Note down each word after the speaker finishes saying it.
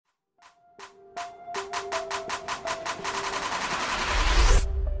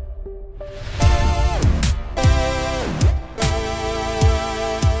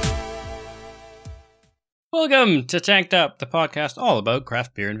Welcome to Tanked Up, the podcast all about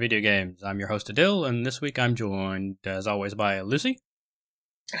craft beer and video games. I'm your host, Adil, and this week I'm joined, as always, by Lucy.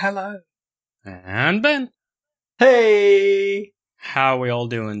 Hello. And Ben. Hey! How are we all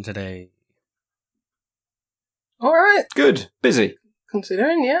doing today? Alright. Good. Busy.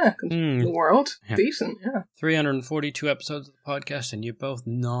 Considering the world. Yeah. Decent, yeah. 342 episodes of the podcast, and you both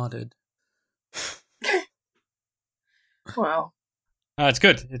nodded. Well, It's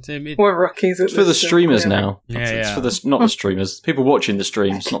good. we're rookies at It's for the streamers now. Yeah, It's yeah. for the not the streamers. People watching the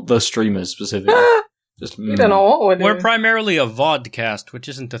streams, not the streamers specifically. Just We don't know what we're doing. We're primarily a vodcast, which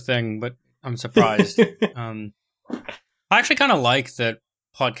isn't a thing, but I'm surprised. I actually kind of like that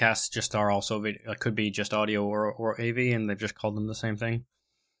podcasts just are also video. It could be just audio or AV, and they've just called them the same thing.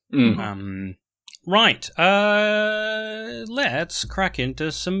 Right. Let's crack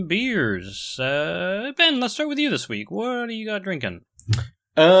into some beers. Ben, let's start with you this week. What do you got drinking?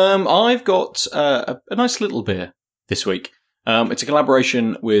 I've got a nice little beer this week. It's a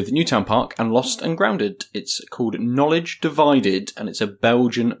collaboration with Newtown Park and Lost and Grounded. It's called Knowledge Divided, and it's a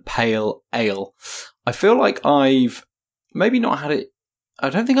Belgian pale ale. I feel like I've maybe not had it. I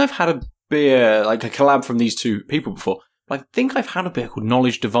don't think I've had a beer, like a collab from these two people before. But I think I've had a beer called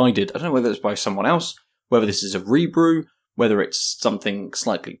Knowledge Divided. I don't know whether it's by someone else, whether this is a rebrew, whether it's something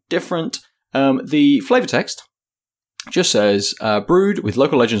slightly different. The flavour text just says, brewed with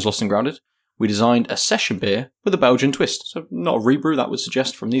local legends Lost and Grounded, we designed a session beer with a Belgian twist. So not a rebrew, that would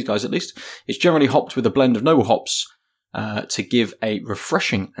suggest, from these guys at least. It's generally hopped with a blend of noble hops to give a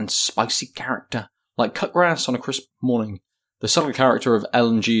refreshing and spicy character, like cut grass on a crisp morning. The subtle character of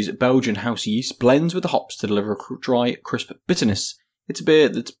L&G's Belgian house yeast blends with the hops to deliver a dry, crisp bitterness. It's a beer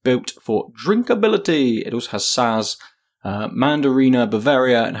that's built for drinkability. It also has Saaz, Mandarina,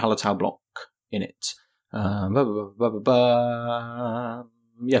 Bavaria, and Hallertau Blanc in it. Yeah,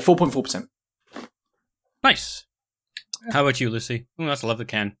 4.4%. Nice. How about you, Lucy? Oh, that's a lovely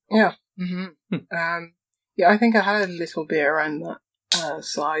can. Yeah. Mm-hmm. Yeah, I think I had a little beer around that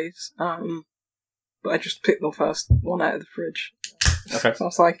size. But I just picked the first one out of the fridge. Okay. So I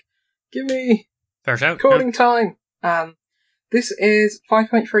was like, give me Fair shout. recording time. This is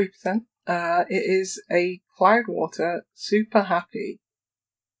 5.3%. It is a Cloudwater Super Happy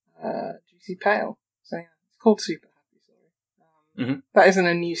Juicy Pale. So yeah, it's called Super Happy, sorry. That isn't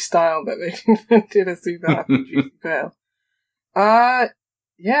a new style that they did a Super Happy Juicy Pale.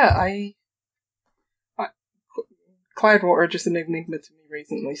 Cloudwater are just an enigma to me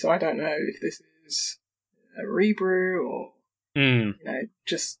recently, so I don't know if this is a rebrew or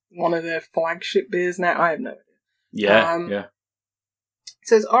just one of their flagship beers now. I have no idea. Yeah, It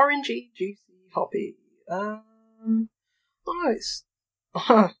says orangey, juicy, hoppy. I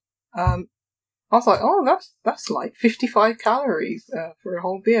was like, that's like 55 calories for a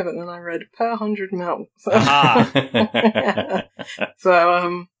whole beer, but then I read per 100 ml. So,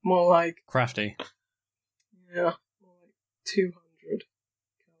 so more like Crafty. yeah, more like 200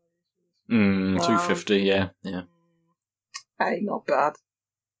 calories. 250, yeah. Hey, not bad.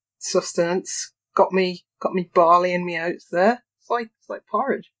 Sustenance got me barley in me oats there. It's like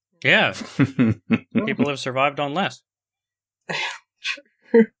porridge. Yeah. People have survived on less.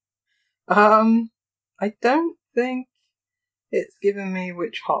 True. I don't think it's given me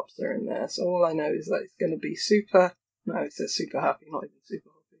which hops are in there, so all I know is that it's going to be super. No, it says super happy, not even super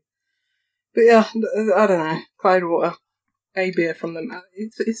hoppy. But yeah, I don't know. Cloudwater, a beer from them.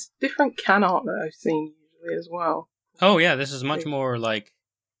 It's different can art that I've seen usually as well. Oh, yeah, this is much more like...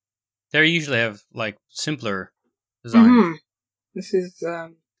 They usually have, like, simpler designs. Mm-hmm. This is,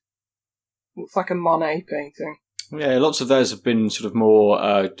 looks like a Monet painting. Yeah, lots of theirs have been sort of more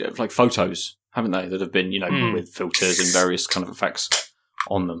like photos, haven't they? That have been, with filters and various kind of effects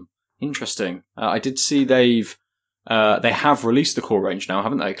on them. Interesting. I did see they have released the core range now,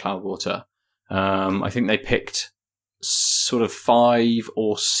 haven't they, Cloudwater? I think they picked sort of 5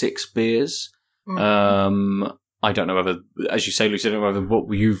 or 6 beers. I don't know whether, as you say, Lucy, I don't know whether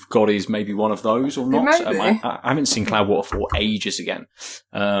what you've got is maybe one of those or not. I haven't seen Cloudwater for ages again.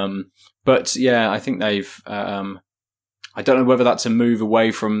 But yeah, I think they've, I don't know whether that's a move away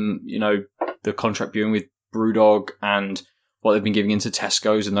from, the contract viewing with Brewdog and what they've been giving into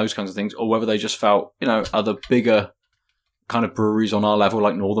Tesco's and those kinds of things, or whether they just felt, other bigger kind of breweries on our level,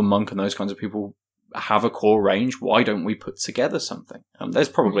 like Northern Monk and those kinds of people, have a core range. Why don't we put together something? There's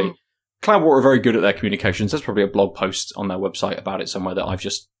probably... Cloudwater are very good at their communications. There's probably a blog post on their website about it somewhere that I've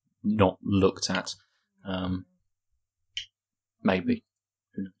just not looked at. Maybe.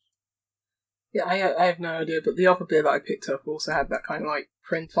 Who knows? Yeah, I have no idea, but the other beer that I picked up also had that kind of like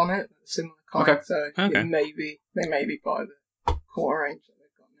print on it, similar kind. Okay. So they may be part of the core range that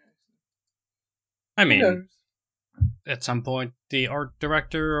they've got I Who mean, knows? at some point, the art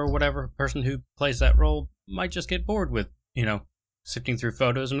director or whatever person who plays that role might just get bored with, sifting through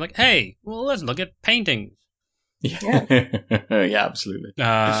photos and like, hey, well, let's look at paintings. Yeah, yeah, absolutely.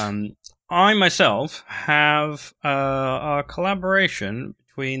 I myself have a collaboration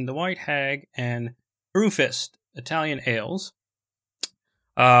between the White Hag and Brewfist Italian Ales,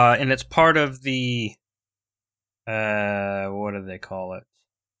 and it's part of the what do they call it?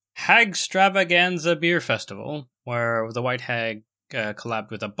 Hagstravaganza Beer Festival, where the White Hag collabed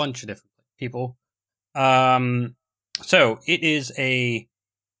with a bunch of different people. So it is a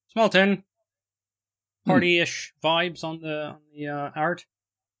small tin, party-ish vibes on the art,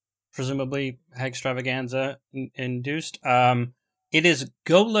 presumably Hagstravaganza induced. It is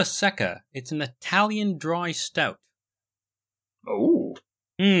Gola Secca. It's an Italian dry stout. Oh.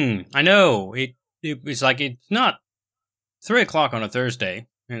 I know. It's like, it's not 3 o'clock on a Thursday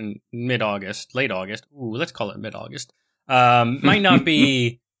in mid-August, late August. Ooh, let's call it mid-August. Might not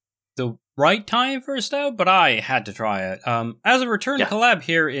be the right time for a stout, but I had to try it. As a return collab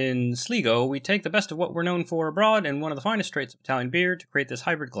here in Sligo, we take the best of what we're known for abroad and one of the finest traits of Italian beer to create this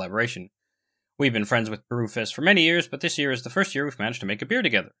hybrid collaboration. We've been friends with Brewfist for many years, but this year is the first year we've managed to make a beer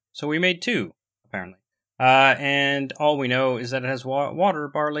together. So we made 2, apparently. And all we know is that it has water,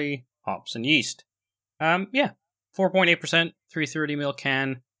 barley, hops, and yeast. 4.8%, 330ml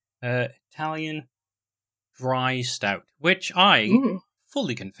can, Italian dry stout, which I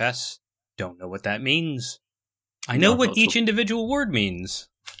fully confess don't know what that means. I know what each individual word means,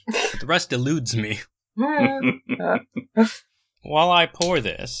 but the rest eludes me. While I pour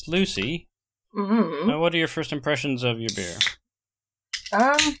this, Lucy, what are your first impressions of your beer?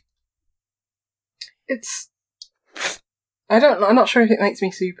 I'm not sure if it makes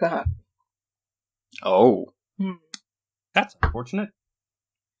me super happy. Oh. That's unfortunate.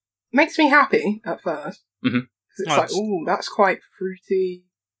 Makes me happy at first. Mm-hmm. It's that's quite fruity.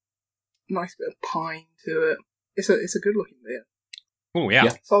 Nice bit of pine to it. It's a good looking beer. Oh, yeah.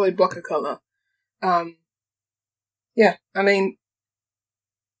 Solid block of colour. Yeah, I mean,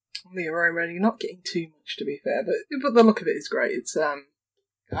 the aroma, you're not getting too much, to be fair, but the look of it is great. It's,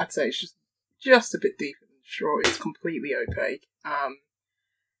 I'd say it's just a bit deeper than straw. It's completely opaque.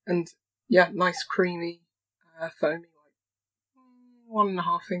 And, yeah, nice creamy, foamy, like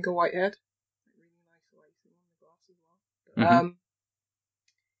 1.5 finger whitehead. Really nice lacing on the glass as well. But,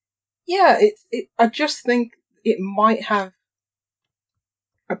 yeah, I just think it might have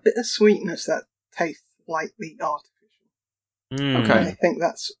a bit of sweetness that tastes slightly artificial. Okay. And I think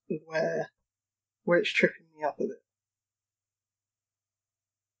that's where it's tripping me up a bit.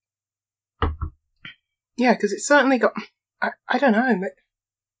 Yeah, because it's certainly got... I don't know.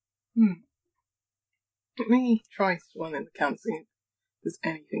 Let me try swirling the can, see if there's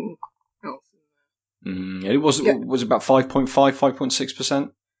anything else in there. It was about 5.5,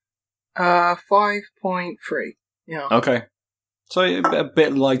 5.6%? 5.3. Yeah. Okay. So a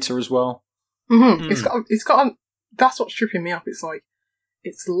bit lighter as well. It's got that's what's tripping me up. It's like,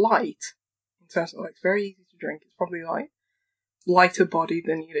 it's light in terms of, like, it's very easy to drink. It's probably like lighter body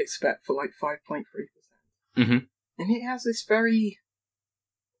than you'd expect for like 5.3%. Mm-hmm. And it has this very,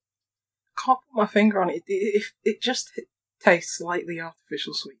 can't put my finger on it. It just tastes slightly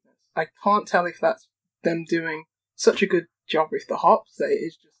artificial sweetness. I can't tell if that's them doing such a good job with the hops that it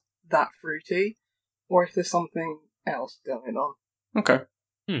is just that fruity, or if there's something else going on. Okay.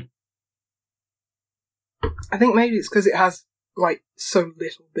 I think maybe it's because it has, like, so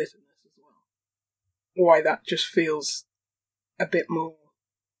little bitterness as well. Why that just feels a bit more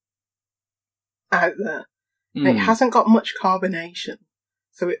out there. It hasn't got much carbonation,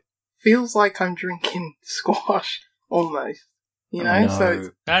 so it feels like I'm drinking squash, almost. You know? Oh, no.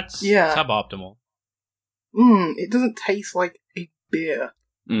 So that's suboptimal. It doesn't taste like a beer.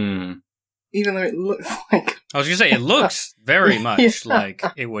 Even though it looks like... I was going to say, it looks very much like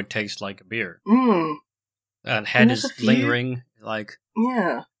it would taste like a beer. That head is lingering, like...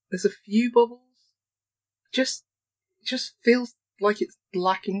 Yeah, there's a few bubbles. It just feels like it's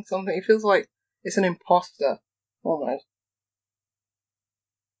lacking something. It feels like it's an imposter, almost.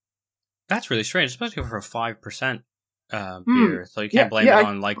 That's really strange, especially for a 5% beer. So you can't blame it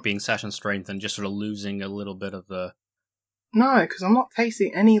on like being session strength and just sort of losing a little bit of the... No, because I'm not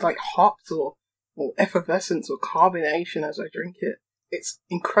tasting any like hops or effervescence or carbonation as I drink it. It's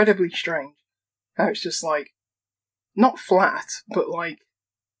incredibly strange. How it's just like, not flat, but like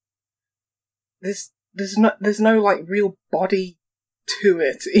there's no like real body to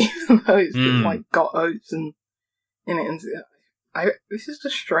it, even though it's just, like got oats and in it. And this is a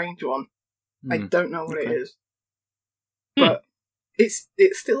strange one. I don't know what it is, but it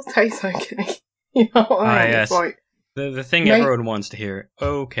still tastes okay. You know what I mean? yes. It's like, The thing everyone wants to hear.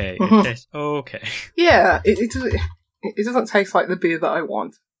 Okay, it tastes okay. yeah, it doesn't taste like the beer that I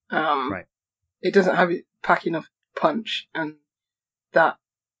want. Right. It doesn't pack enough punch and that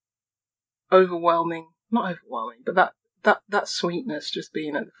not overwhelming, but that sweetness just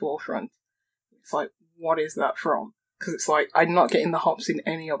being at the forefront. It's like, what is that from? Because it's like, I'm not getting the hops in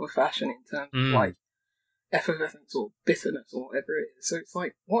any other fashion in terms of like effervescence or bitterness or whatever it is. So it's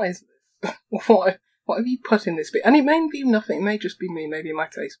like, what is this? What have you put in this beer? And it may be nothing. It may just be me. Maybe my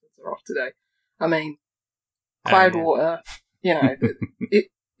taste buds are off today. I mean, Cloudwater, you know,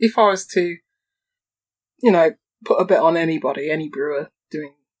 if I was to, you know, put a bit on anybody, any brewer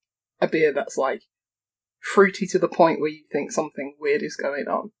doing a beer that's like fruity to the point where you think something weird is going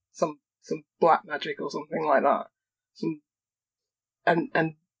on, some black magic or something like that,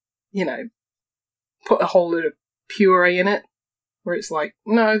 and you know, put a whole load of puree in it, where it's like,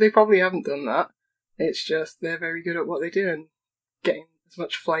 no, they probably haven't done that. It's just they're very good at what they do and getting as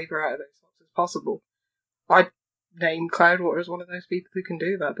much flavour out of those hops as possible. I'd name Cloudwater as one of those people who can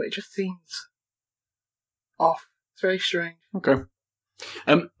do that, but it just seems off. It's very strange. Okay.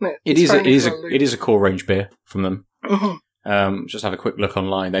 It is a core range beer from them. Mm-hmm. Just have a quick look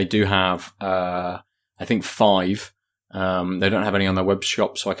online. They do have, I think 5. They don't have any on their web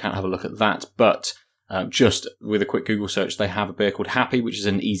shop, so I can't have a look at that. But just with a quick Google search, they have a beer called Happy, which is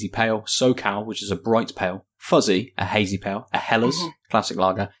an easy pale, SoCal, which is a bright pale, Fuzzy, a hazy pale, a Helles, classic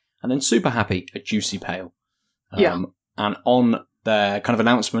lager, and then Super Happy, a juicy pale. And on their kind of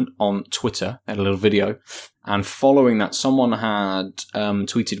announcement on Twitter, they had a little video, and following that, someone had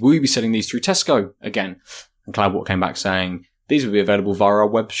tweeted, will you be selling these through Tesco again? And Cloudwater came back saying, these will be available via our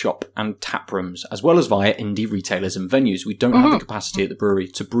web shop and tap rooms, as well as via indie retailers and venues. We don't have the capacity at the brewery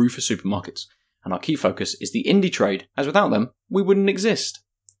to brew for supermarkets, and our key focus is the indie trade, as without them, we wouldn't exist.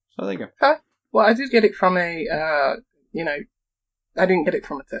 So there you go. Well, I did get it from I didn't get it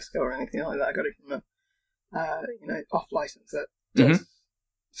from a Tesco or anything like that. I got it from a, off license that does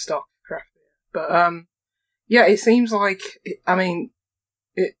stock craft beer. But, yeah, it seems like,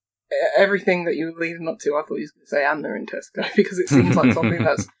 everything that you were leading up to, I thought you was going to say and they're in Tesco, because it seems like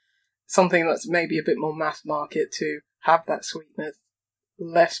something that's maybe a bit more mass market to have that sweetness,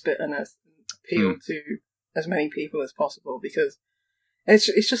 less bitterness, appeal to as many people as possible, because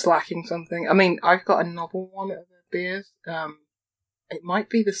it's just lacking something. I mean, I've got a novel one of the beers. It might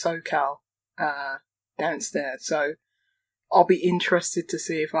be the SoCal downstairs, so I'll be interested to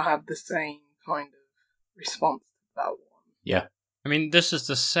see if I have the same kind of response to that one. Yeah. I mean, this is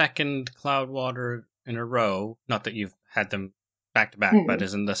the second Cloudwater in a row. Not that you've had them back to back, but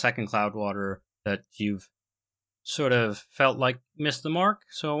isn't the second Cloudwater that you've sort of felt like missed the mark.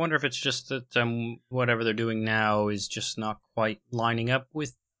 So I wonder if it's just that whatever they're doing now is just not quite lining up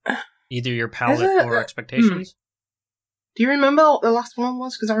with either your palate or expectations. Do you remember what the last one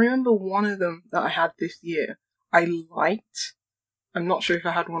was? Because I remember one of them that I had this year I liked. I'm not sure if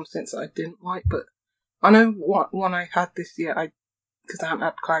I had one since that I didn't like, but I know what one I had this year, because I haven't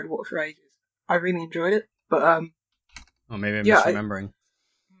had Cloudwater for ages. I really enjoyed it, but oh, maybe I'm misremembering.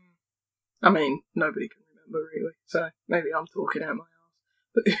 I mean, nobody can remember really, so maybe I'm talking out my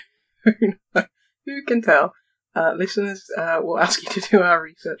arse. But who can tell? Listeners, we'll ask you to do our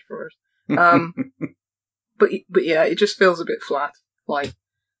research for us. But yeah, it just feels a bit flat. Like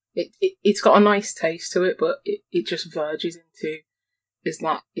it's got a nice taste to it, but it just verges into is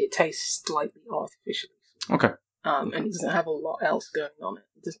that it tastes slightly artificially sweet. Okay. And it doesn't have a lot else going on it.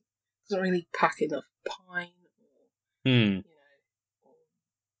 It doesn't really pack enough pine or or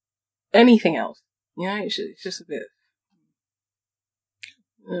anything else. You know, it's just a bit.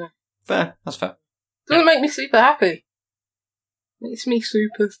 Fair. That's fair. Doesn't make me super happy. Makes me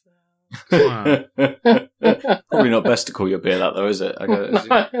super sad. Probably not best to call your beer that, though, is it?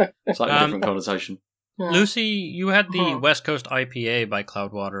 It's like a different connotation. Lucy, you had the West Coast IPA by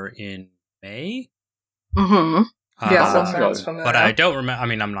Cloudwater in May. Mm-hmm. Yeah, that sounds familiar. But I don't remember. I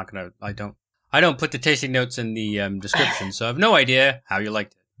mean, I'm not gonna. I don't put the tasting notes in the description, so I have no idea how you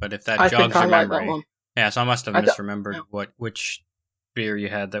liked it. But if that jogs your memory, so I must have misremembered which beer you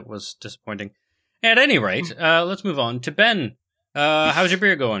had that was disappointing. At any rate, let's move on to Ben. How's your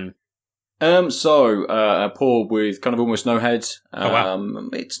beer going? A pour with kind of almost no head.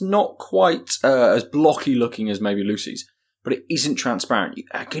 It's not quite as blocky looking as maybe Lucy's, but it isn't transparent.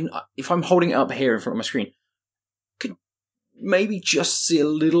 If I'm holding it up here in front of my screen, I can maybe just see a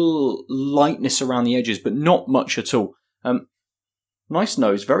little lightness around the edges, but not much at all. Nice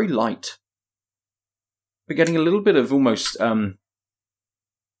nose, very light. We're getting a little bit of almost,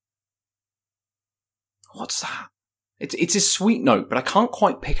 what's that? It's a sweet note, but I can't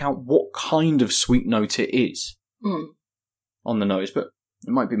quite pick out what kind of sweet note it is on the nose. But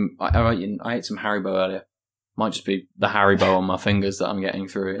it might be. I ate some Haribo earlier. Might just be the Haribo on my fingers that I'm getting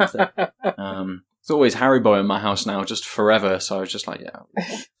through it. It's always Haribo in my house now, just forever. So I was just like, yeah.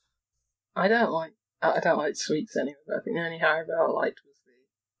 I don't like sweets anyway. But I think the only Haribo I liked was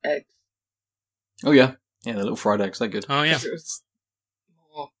the eggs. Oh yeah, the little fried eggs. They're good. Oh yeah. It was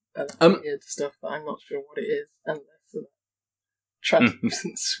more weird stuff that I'm not sure what it is, and less of that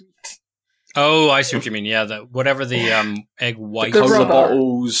translucent sweet. Oh, I see what you mean. Yeah, whatever the egg white. The cola rubber.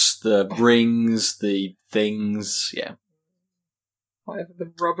 bottles, the rings, the things. Yeah. Whatever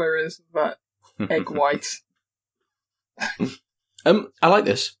the rubber is, that egg white. I like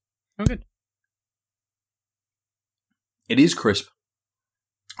this. Oh, good. It is crisp.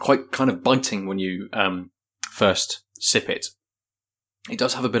 Quite kind of biting when you first sip it. It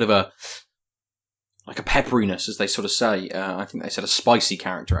does have a bit of a pepperiness, as they sort of say. I think they said a spicy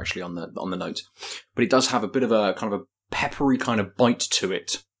character actually on the note, but it does have a bit of a kind of a peppery kind of bite to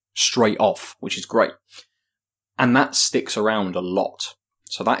it straight off, which is great, and that sticks around a lot.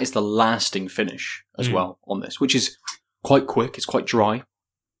 So that is the lasting finish as well on this, which is quite quick. It's quite dry,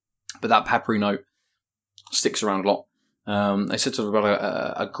 but that peppery note sticks around a lot. They said sort of about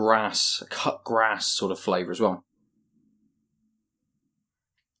a cut grass sort of flavour as well.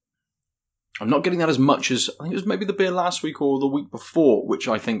 I'm not getting that as much as, I think it was maybe the beer last week or the week before, which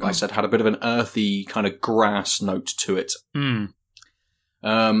I think I said had a bit of an earthy kind of grass note to it.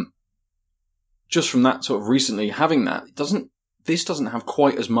 Just from that sort of recently having that, this doesn't have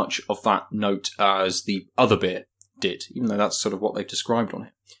quite as much of that note as the other beer did, even though that's sort of what they've described on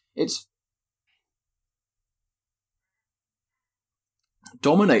it. It's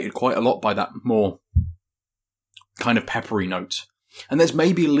dominated quite a lot by that more kind of peppery note. And there's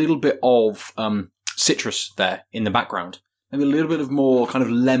maybe a little bit of citrus there in the background. Maybe a little bit of more kind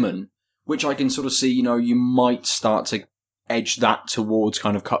of lemon, which I can sort of see, you might start to edge that towards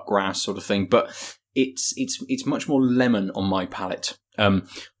kind of cut grass sort of thing. But it's much more lemon on my palate.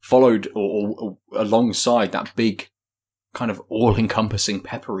 Followed or alongside that big kind of all-encompassing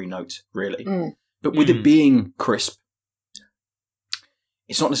peppery note, really. But with it being crisp,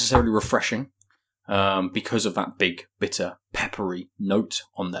 it's not necessarily refreshing. Because of that big, bitter, peppery note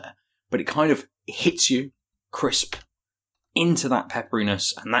on there. But it kind of hits you crisp into that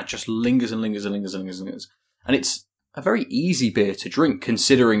pepperiness, and that just lingers and lingers and lingers and lingers and lingers. And it's a very easy beer to drink,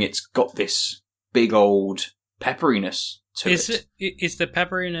 considering it's got this big old pepperiness to it. Is the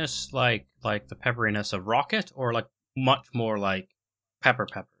pepperiness like the pepperiness of Rocket, or like much more like pepper?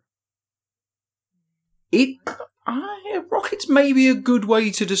 Rocket's maybe a good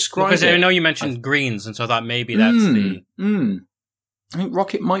way to describe because it. I know you mentioned greens, and so I thought maybe that's the... I think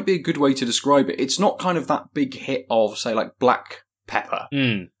Rocket might be a good way to describe it. It's not kind of that big hit of, say, like black pepper.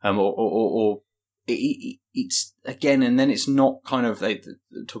 Or it's, again, and then it's not kind of, they're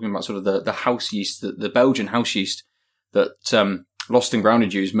talking about sort of the house yeast, the Belgian house yeast that Lost and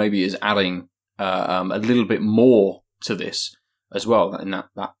Grounded use maybe is adding a little bit more to this as well, in that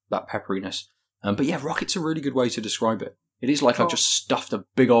pepperiness. But yeah, Rocket's a really good way to describe it. It is like I've just stuffed a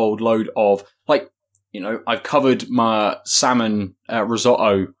big old load of, I've covered my salmon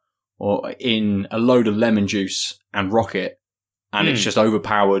risotto in a load of lemon juice and Rocket, and it's just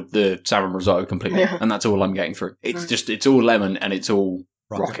overpowered the salmon risotto completely. Yeah. And that's all I'm getting through. It's all lemon and it's all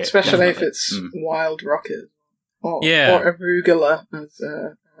Rocket. Especially if it's wild Rocket. Or arugula, as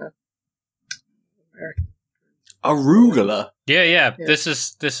American. Arugula? Yeah. This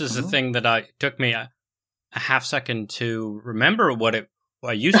is the thing that took me a half second to remember what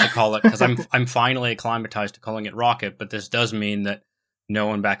I used to call it, because I'm finally acclimatized to calling it Rocket, but this does mean that no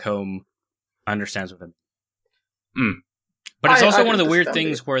one back home understands what it means. But it's also one of the weird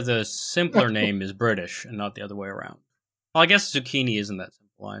things where the simpler name is British and not the other way around. Well, I guess zucchini isn't that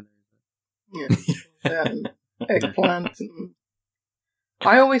simple either. Yeah. Eggplant.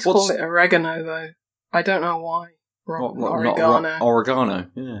 I always call it oregano, though. I don't know why. Oregano. Oregano,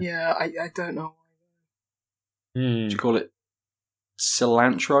 yeah. Yeah, I don't know why. Do you call it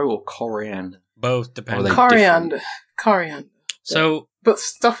cilantro or coriander? Both, depending. Coriander. So, but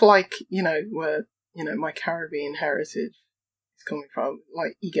stuff like, where, my Caribbean heritage is coming from,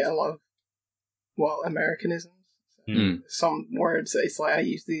 like, you get a lot of, Americanisms. So some words that it's like, I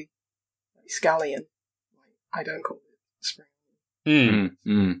use the scallion. I don't call it spring.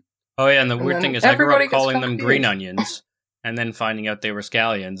 Oh yeah, and the weird thing is I grew up calling them green onions, and then finding out they were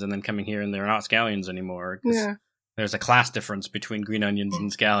scallions, and then coming here and they're not scallions anymore. Yeah. There's a class difference between green onions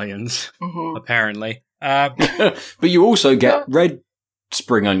and scallions, apparently. But you also get red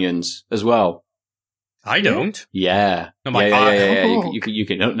spring onions as well. I don't. Yeah. No, my yeah. Oh. You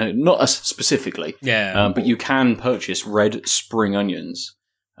can no, not us specifically. Yeah. But you can purchase red spring onions.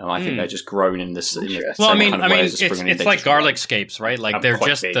 I think they're just grown in this. In the Interesting. same Well, I mean, kind of way as a spring onion. it's They like just garlic grow. scapes, right? Like they're Quite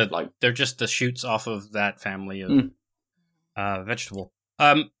just big, they're just the shoots off of that family of vegetable.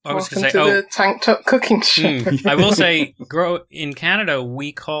 I was Welcome going to to say, the Tank Top cooking show. I will say, in Canada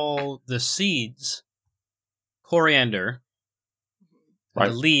we call the seeds coriander, Right.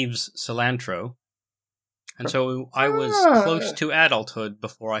 the leaves cilantro, and so I was Ah. close to adulthood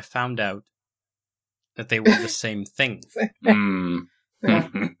before I found out that they were the same thing. Mm. Yeah.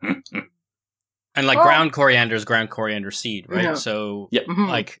 And like Well- ground coriander is ground coriander seed, right? Yeah. So Yep. Mhm.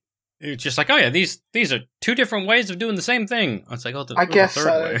 like it's just like, oh yeah, these are two different ways of doing the same thing. It's like, oh, I there's guess a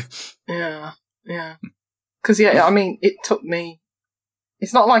third so. way. Yeah. Because, I mean, it took me...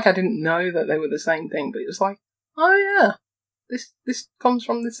 It's not like I didn't know that they were the same thing, but it was like, oh yeah, this comes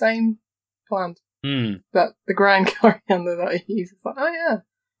from the same plant. That the ground coriander that I use. It's like, oh yeah.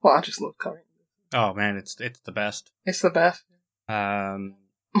 Well, I just love coriander. Oh man, it's the best. It's the best.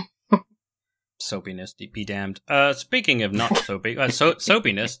 Soapiness, be damned. Speaking of not soapy,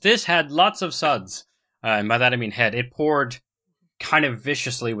 soapiness, this had lots of suds. And by that I mean head. It poured kind of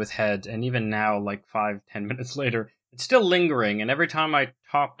viciously with head, and even now, like 5-10 minutes later, it's still lingering, and every time I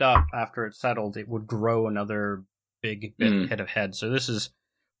topped up after it settled, it would grow another big hit of head. So this is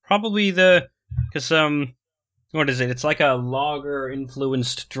probably because what is it? It's like a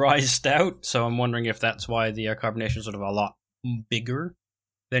lager-influenced dry stout, so I'm wondering if that's why the carbonation is sort of a lot bigger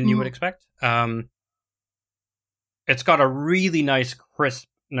than you would expect. It's got a really nice crisp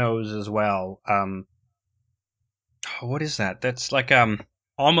nose as well. What is that? That's like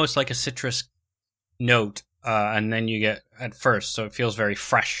almost like a citrus note, and then you get at first, so it feels very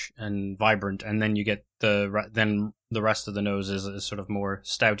fresh and vibrant, and then you get then the rest of the nose is sort of more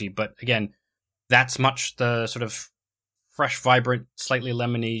stouty. But again, that's much the sort of fresh, vibrant, slightly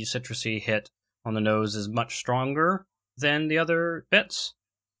lemony, citrusy hit on the nose is much stronger than the other bits,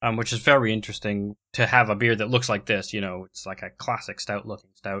 which is very interesting to have a beer that looks like this. It's like a classic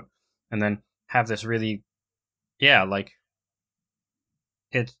stout-looking stout, and then have this really, like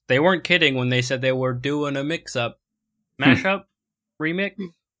they weren't kidding when they said they were doing a mix-up, mashup, remix,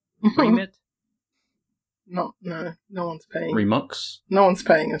 remit. No one's paying. Remux. No one's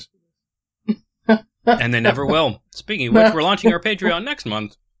paying us. And they never will. Speaking of which, we're launching our Patreon next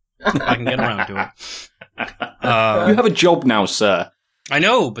month. If I can get around to it. You have a job now, sir. I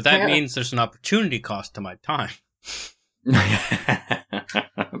know, but that means there's an opportunity cost to my time.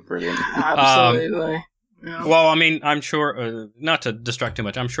 Brilliant. Absolutely. Yeah. Well, I mean, I'm sure, not to distract too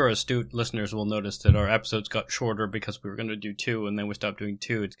much, I'm sure astute listeners will notice that our episodes got shorter because we were going to do 2 and then we stopped doing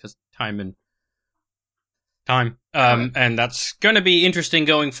 2. It's because time. And that's going to be interesting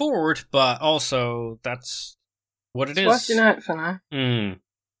going forward, but also that's what it is. Working out for now.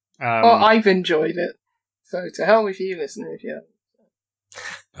 Well, I've enjoyed it. So to hell with you, listener, if you haven't.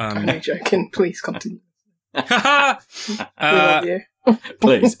 I'm only joking. Please continue. We love you.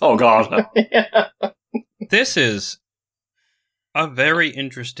 Please. Oh, God. Yeah. This is a very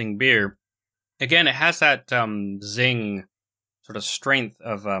interesting beer. Again, it has that zing sort of strength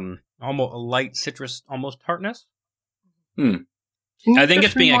of almost a light citrus, almost tartness. Can you I think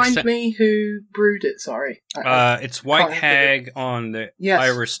just it's being remind me who brewed it? Sorry. It's White can't Hag on the Yes.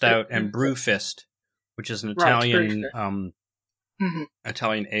 Irish Stout and Brewfist, which is an Italian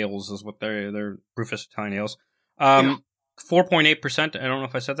Italian ales is what they're Brewfist Italian ales. 4.8%. I don't know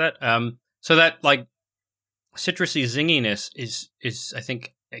if I said that. So that like citrusy zinginess is I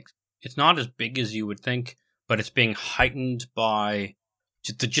think it's not as big as you would think, but it's being heightened by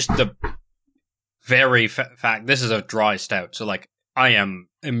just the very fact this is a dry stout. So like I am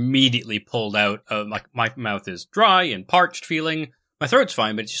immediately pulled out of like my mouth is dry and parched feeling. My throat's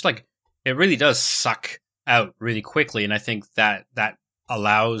fine, but it's just like it really does suck out really quickly, and I think that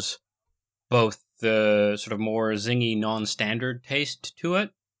allows both the sort of more zingy non-standard taste to it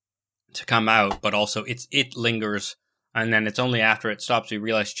to come out, but also it lingers, and then it's only after it stops you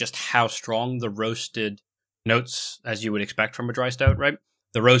realize just how strong the roasted notes, as you would expect from a dry stout, right?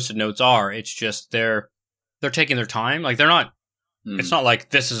 The roasted notes are. It's just they're taking their time. Like they're not. It's not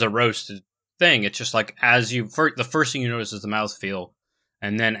like this is a roasted thing. It's just like the first thing you notice is the mouthfeel,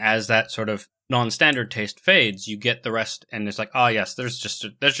 and then as that sort of non-standard taste fades, you get the rest, and it's like, oh yes, there's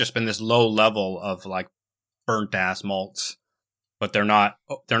just been this low level of like burnt ass malts, but they're not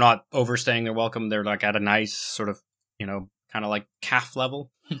overstaying their welcome. They're like at a nice sort of kind of like calf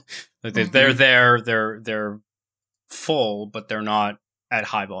level. Like they're there, they're full, but they're not at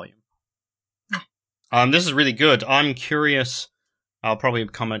high volume. This is really good. I'm curious I'll probably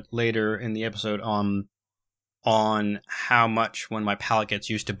comment later in the episode on how much when my palate gets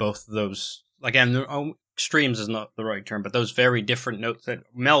used to both of those. Again, extremes is not the right term, but those very different notes that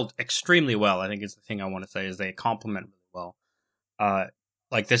meld extremely well, I think is the thing I want to say, is they complement really well.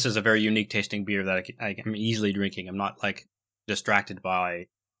 Like, this is a very unique tasting beer that I'm easily drinking. I'm not, like, distracted by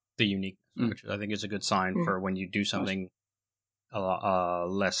the uniqueness, which I think is a good sign for when you do something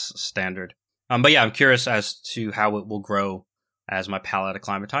less standard. But yeah, I'm curious as to how it will grow as my palate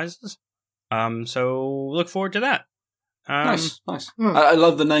acclimatizes. So look forward to that. Nice. I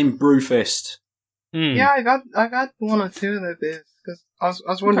love the name Brewfist. Yeah, I've had one or two of their beers because I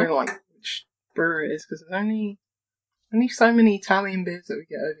was wondering like which brewer it is because there's only so many Italian beers that we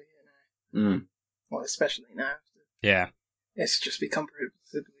get over here now. Well, especially now. Yeah, it's just become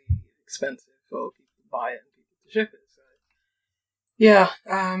prohibitively expensive for people to buy it and people to ship it. So yeah,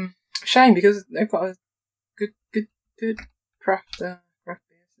 shame because they've got a good craft beer scene.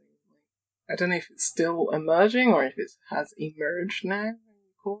 I don't know if it's still emerging or if it has emerged now, you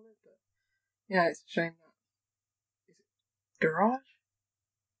call it. But yeah, it's a shame that. Is it Garage?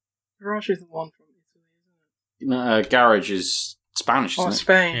 Garage is the one from Italy, isn't it? No, Garage is Spanish, isn't it?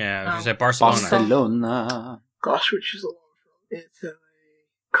 Spain. Yeah, I was at Barcelona. Barcelona. Gosh, which is the one from Italy?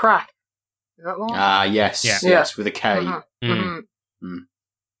 Crack. Is that the one? Yes. Yeah. Yes, with a K.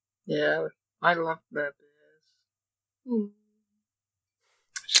 Yeah, I love their beers.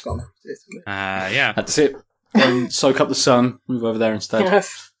 Just got to Italy. Yeah. That's it. Go and soak up the sun. Move over there instead.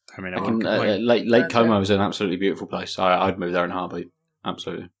 Yes. I mean, I wouldn't complain. Lake Como is an absolutely beautiful place. I'd move there in a heartbeat.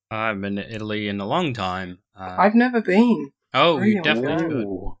 Absolutely. I've been to Italy in a long time. I've never been. Oh, Really? you definitely should.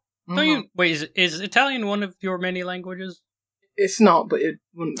 Ooh. Don't you, wait, is Italian one of your many languages? It's not, but it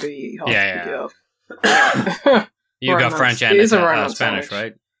wouldn't be hard to pick it up. You got Romance. French It and is a Romance Spanish,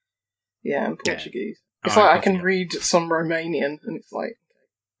 language. right? Yeah, and Portuguese. Oh, It's like I Portuguese. can read some Romanian, and it's like,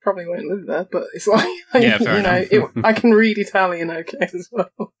 probably won't live there, but it's like, Yeah, fair enough. I can read Italian okay as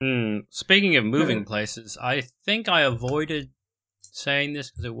well. Speaking of moving places, I think I avoided saying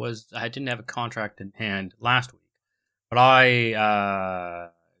this because I didn't have a contract in hand last week, but I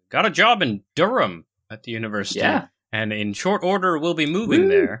got a job in Durham at the university, and in short order we'll be moving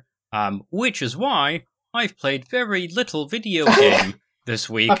there, which is why I've played very little video game this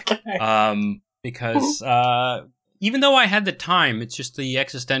week, because even though I had the time, it's just the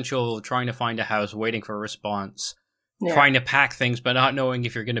existential trying to find a house, waiting for a response, trying to pack things, but not knowing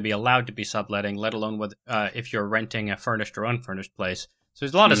if you're going to be allowed to be subletting, let alone if you're renting a furnished or unfurnished place. So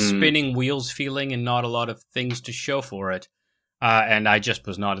there's a lot of spinning wheels feeling and not a lot of things to show for it. And I just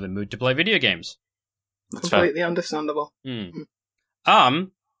was not in the mood to play video games. That's Completely understandable. So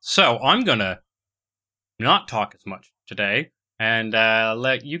I'm going to not talk as much today and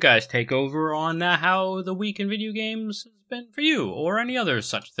let you guys take over on how the week in video games has been for you, or any other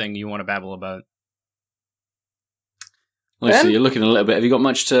such thing you want to babble about. Well, so you're looking a little bit. Have you got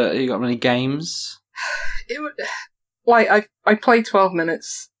many games? I played 12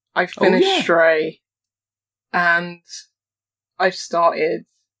 minutes. I finished Stray, and I started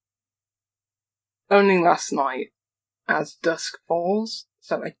only last night as Dusk Falls,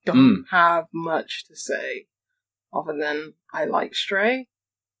 so I don't have much to say other than I like Stray.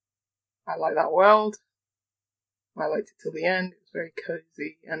 I like that world. I liked it till the end. It was very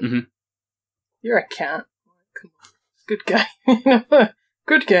cozy, and you're a cat. Come on, it's a good game.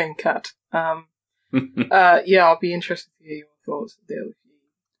 Good game, cat. I'll be interested to hear your thoughts, Dale.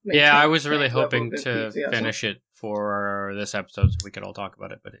 Yeah, I was really hoping to finish it for this episode so we could all talk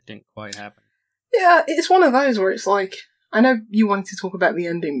about it, but it didn't quite happen. Yeah, it's one of those where it's like, I know you wanted to talk about the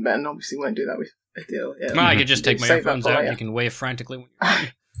ending, Ben. Obviously, won't do that with Adil. Yeah, I could just take my earphones out and you can wave frantically when you're done.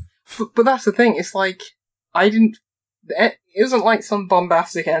 But that's the thing. It's like it wasn't like some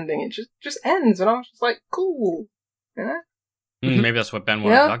bombastic ending. It just ends, and I was just like, cool. Yeah. Maybe that's what Ben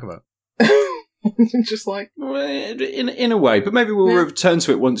wanted to talk about. Just like, well, in a way, but maybe we'll return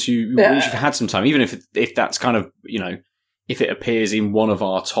to it once you've had some time. Even if that's kind of, if it appears in one of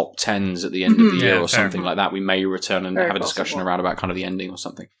our top 10s at the end of the year or something like that, we may return and have a discussion around about kind of the ending or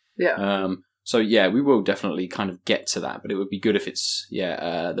something. Yeah. So yeah, we will definitely kind of get to that, but it would be good if it's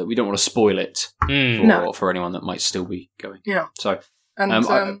that we don't want to spoil it for anyone that might still be going. Yeah. So. And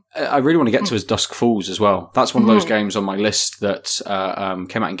I really want to get to his Dusk Falls as well. That's one of those games on my list that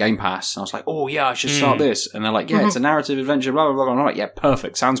came out in Game Pass. And I was like, oh yeah, I should start this. And they're like, yeah, it's a narrative adventure, blah, blah, blah. And I'm like, yeah,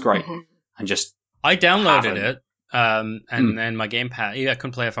 perfect. Sounds great. And just... I downloaded it, and then my Game Pass... I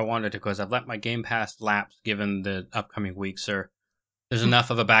couldn't play if I wanted to because I've let my Game Pass lapse given the upcoming weeks. There's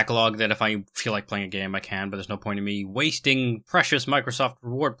enough of a backlog that if I feel like playing a game, I can, but there's no point in me wasting precious Microsoft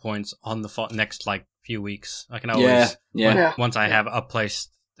reward points on the next, few weeks. I can always, Yeah. once I have a place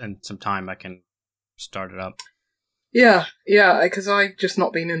and some time, I can start it up. Yeah, because I've just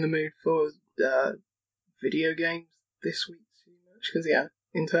not been in the mood for video games this week too much. Because,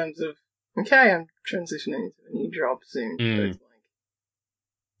 in terms of, okay, I'm transitioning into a new job soon. So it's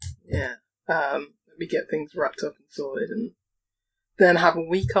like, let me get things wrapped up and sorted and then have a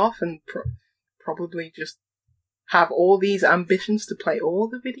week off and probably just have all these ambitions to play all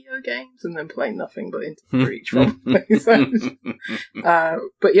the video games and then play nothing but Into the Breach.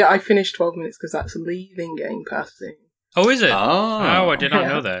 But yeah, I finished 12 Minutes because that's leaving Game Pass soon. Oh, is it? Oh, I did not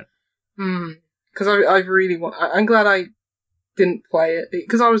know that. Because I really want... I'm glad I didn't play it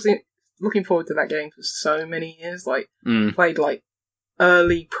because I was looking forward to that game for so many years. Like, played like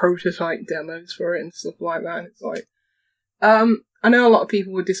early prototype demos for it and stuff like that. And it's like... I know a lot of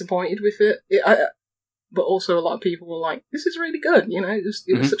people were disappointed with it. But also a lot of people were like, this is really good, you know, it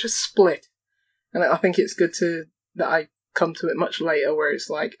was such a split. And I think it's good that I come to it much later where it's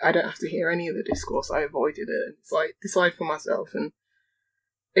like, I don't have to hear any of the discourse, I avoided it. And it's like, decide for myself. And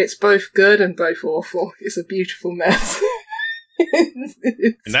it's both good and both awful. It's a beautiful mess.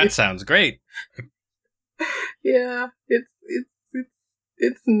 And that sounds great. Yeah,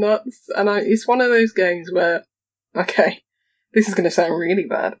 it's nuts. And it's one of those games where, okay, this is going to sound really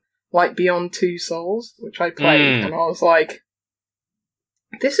bad. Like Beyond Two Souls, which I played, and I was like,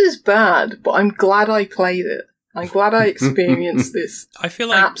 this is bad, but I'm glad I played it. I'm glad I experienced this I feel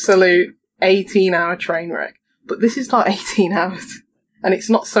like absolute 18-hour train wreck. But this is not 18 hours. And it's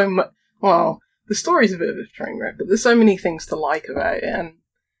not so much... Well, the story's a bit of a train wreck, but there's so many things to like about it, and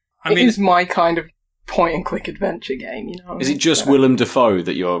it is my kind of point-and-click adventure game, you know? Is it just Willem Dafoe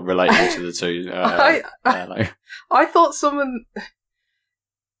that you're relating to the two? I thought someone...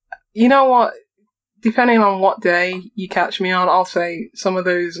 You know what? Depending on what day you catch me on, I'll say some of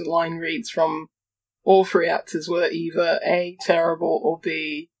those line reads from all three actors were either A, terrible, or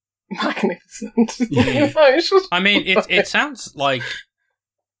B, magnificent. I mean, it sounds like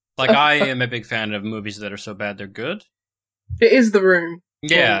I am a big fan of movies that are so bad they're good. It is The Room.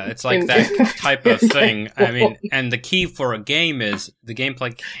 Yeah, it's like that type of thing. I mean, and the key for a game is the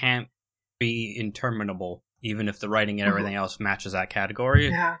gameplay can't be interminable, even if the writing and everything else matches that category.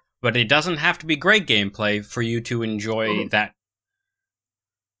 Yeah. But it doesn't have to be great gameplay for you to enjoy that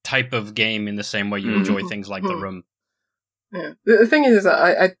type of game in the same way you enjoy things like The Room. Yeah. The thing is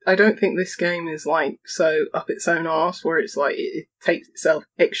that I don't think this game is like so up its own arse where it's like it takes itself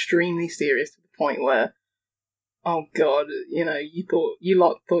extremely serious to the point where, oh god, you know, you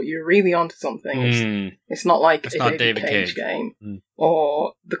lot thought you were really onto something. It's not like it's a not David Cage Cage game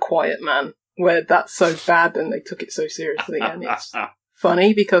or The Quiet Man where that's so bad and they took it so seriously and it's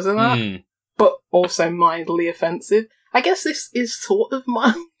funny because of that, but also mildly offensive. I guess this is sort of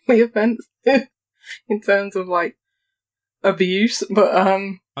mildly offensive in terms of like abuse, but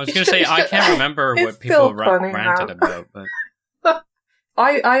I was going to say I can't remember what people ranted about, but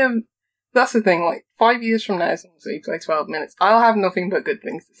I am. That's the thing. Like 5 years from now, so you play 12 Minutes, I'll have nothing but good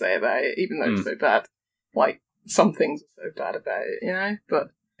things to say about it, even though it's so bad. Like some things are so bad about it, you know, but.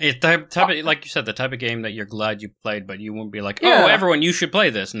 It's the type of, like you said, the type of game that you're glad you played, but you won't be like, oh, everyone, you should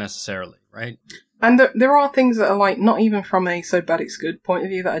play this necessarily, right? And there are things that are like not even from a so bad it's good point of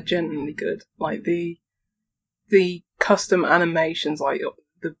view that are genuinely good, like the custom animations, like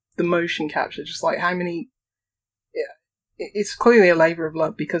the motion capture, just like how many. Yeah, it's clearly a labour of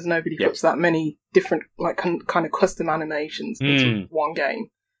love because nobody puts that many different like kind of custom animations into one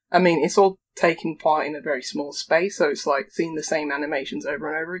game. I mean, it's all taking part in a very small space, so it's like seeing the same animations over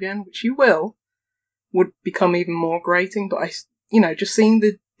and over again, which you would become even more grating, but just seeing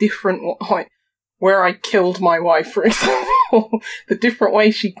the different, like, where I killed my wife, for example, the different way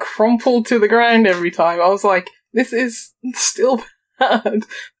she crumpled to the ground every time, I was like, this is still bad,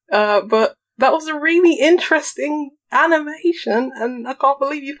 but that was a really interesting animation, and I can't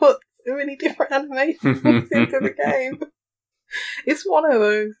believe you put so many different animations into the game. It's one of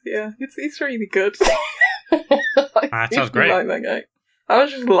those, yeah. It's really good. That sounds great. Like that game. I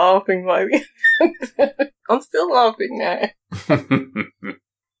was just laughing by the end. I'm still laughing now.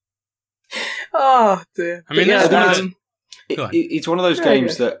 Oh dear. I mean, it's one of those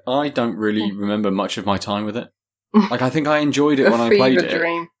games that I don't really remember much of my time with it. Like I think I enjoyed it when I played it,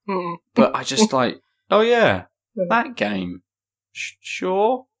 dream. but I just like, oh yeah, that game.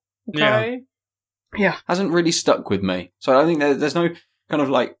 Sure, okay. Yeah. Yeah. Hasn't really stuck with me. So I think there's no kind of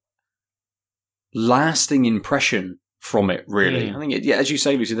like lasting impression from it, really. I think, as you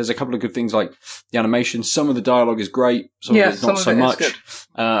say, Lucy, there's a couple of good things like the animation. Some of the dialogue is great. Some of it's not so much.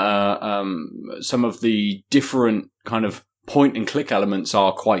 Some of the different kind of point and click elements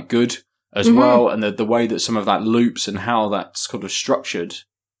are quite good. as well, and the way that some of that loops and how that's kind of structured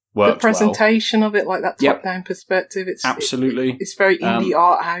worked. The presentation of it, like that Yep. top-down perspective, it's Absolutely. it's very indie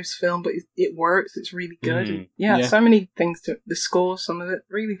art house film, but it works. It's really good. And Yeah. so many things to the score. Some of it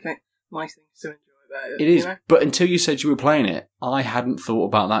really nice things to enjoy about it. It is, you know? but until you said you were playing it, I hadn't thought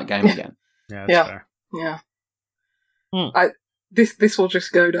about that game again. Yeah, Yeah. fair. Yeah. Hmm. This will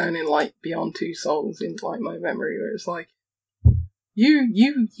just go down in like Beyond Two Souls in like my memory, where it's like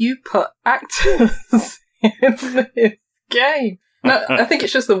you put actors in this game. No, I think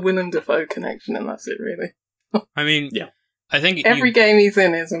it's just the Willem Dafoe connection, and that's it, really. I mean, Yeah. I think Every game he's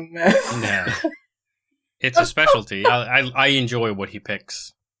in is a mess. Yeah. It's a specialty. I enjoy what he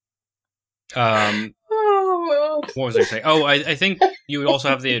picks. Oh, What was I saying? Oh, I think you also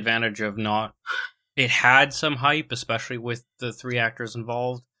have the advantage of not. It had some hype, especially with the 3 actors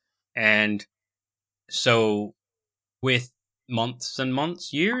involved, and so with months and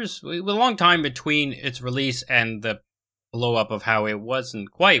months, years, with a long time between its release and the blow up of how it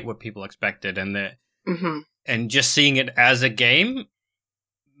wasn't quite what people expected, and and just seeing it as a game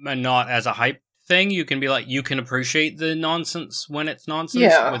and not as a hype thing, you can be like, you can appreciate the nonsense when it's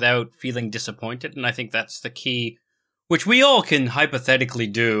nonsense without feeling disappointed. And I think that's the key, which we all can hypothetically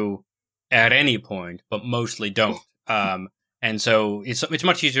do at any point, but mostly don't. And so it's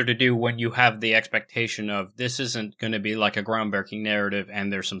much easier to do when you have the expectation of this isn't going to be like a groundbreaking narrative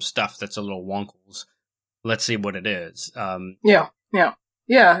and there's some stuff that's a little wonkles. Let's see what it is. Yeah,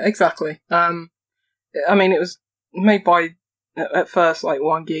 exactly. I mean, it was made by, at first, like,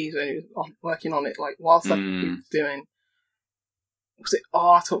 one geezer who was working on it, like, whilst he was doing, was it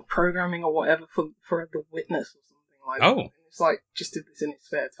art or programming or whatever for The Witness or something like that. And it's like, just did this in his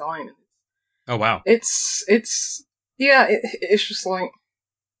spare time. And oh, wow. It's just like,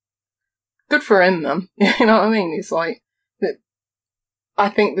 good for him, man. You know what I mean? It's like, I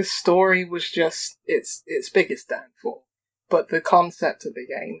think the story was just its biggest downfall. But the concept of the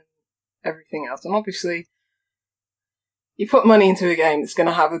game, everything else, and obviously, you put money into a game that's going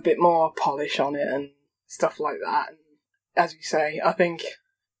to have a bit more polish on it and stuff like that. And as you say, I think,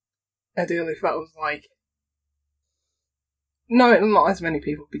 ideally, if that was like, no, not as many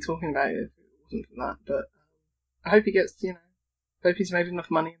people would be talking about it if it wasn't for that. But I hope he gets, hope he's made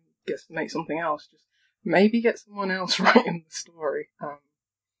enough money and gets to make something else. Just maybe get someone else writing the story.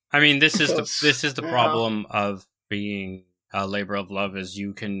 I mean, this is the problem of being a labor of love, is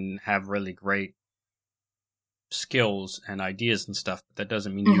you can have really great skills and ideas and stuff, but that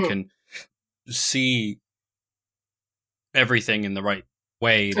doesn't mean you can see everything in the right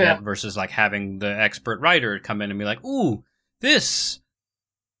way. Versus like having the expert writer come in and be like, "Ooh, this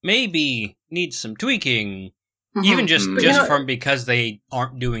maybe needs some tweaking," even just from because they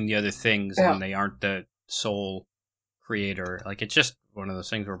aren't doing the other things and they aren't the sole creator. Like, it's just one of those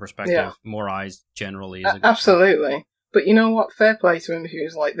things where perspective, more eyes generally is absolutely. But you know what? Fair play to him. He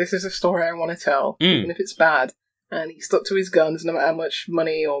was like, "This is a story I want to tell, even if it's bad." And he stuck to his guns, no matter how much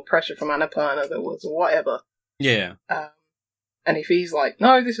money or pressure from Annapurna there was, or whatever. Yeah. And if he's like,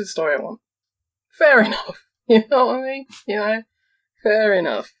 "No, this is the story I want," fair enough. You know what I mean? Fair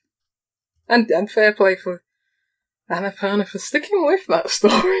enough. And fair play for Annapurna for sticking with that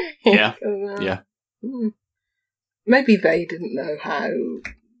story. Yeah. Maybe they didn't know how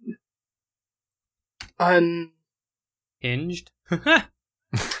hinged.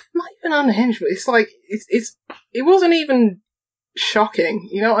 Not even unhinged, but it's like it wasn't even shocking.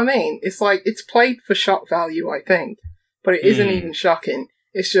 You know what I mean? It's like it's played for shock value, I think, but it isn't even shocking.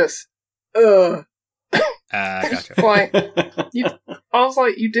 It's just, gotcha. Like, I was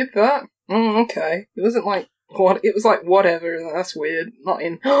like, you did that? Okay. It wasn't like what? It was like whatever. That's weird. Not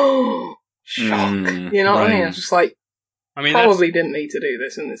in shock. You know what I mean? It's just like, I mean, probably didn't need to do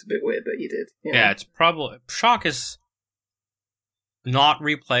this, and it's a bit weird that you did. You know? Yeah, it's probably shock is not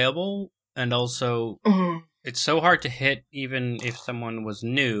replayable, and also it's so hard to hit even if someone was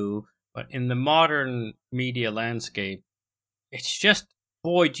new. But in the modern media landscape, it's just,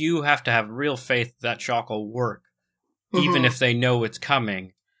 boy, do you have to have real faith that shock will work, even if they know it's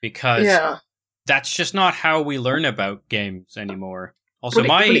coming, because that's just not how we learn about games anymore. Also,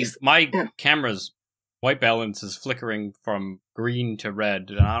 my camera's white balance is flickering from green to red,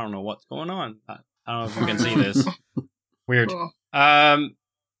 and I don't know what's going on. I don't know if you can see this. Weird.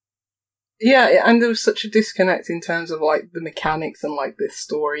 Yeah, and there was such a disconnect in terms of like the mechanics and like the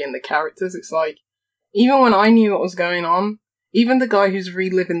story and the characters. It's like, even when I knew what was going on, even the guy who's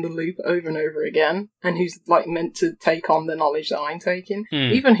reliving the loop over and over again, and who's like meant to take on the knowledge that I'm taking,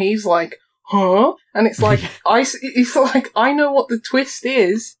 even he's like, huh? And it's like, he's like, I know what the twist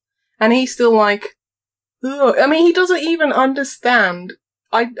is, and he's still like, ugh. I mean, he doesn't even understand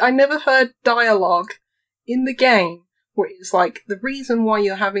I never heard dialogue in the game where it's like, the reason why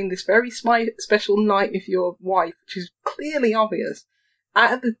you're having this very special night with your wife, which is clearly obvious,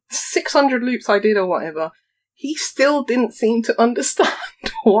 out of the 600 loops I did or whatever, he still didn't seem to understand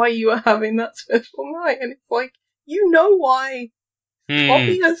why you were having that special night. And it's like, you know why. It's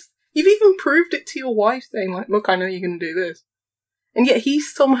obvious. You've even proved it to your wife, saying like, look, I know you're going to do this. And yet he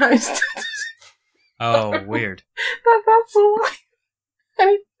somehow still doesn't. Oh, weird. That's why. And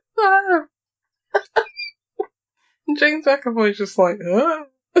he, and James McAvoy's just like,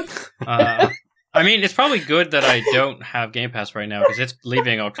 I mean, it's probably good that I don't have Game Pass right now, because it's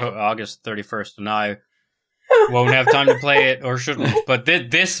leaving August 31st, and I won't have time to play it, or shouldn't. But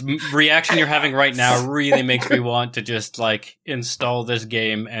this reaction you're having right now really makes me want to just, like, install this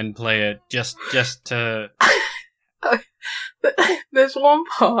game and play it, just to... There's one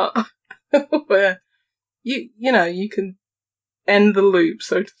part where you can end the loop,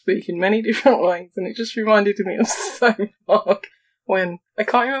 so to speak, in many different ways, and it just reminded me of South Park when, I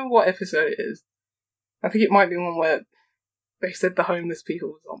can't remember what episode it is. I think it might be one where they said the homeless people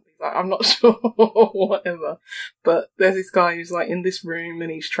were zombies. I'm not sure, whatever. But there's this guy who's like in this room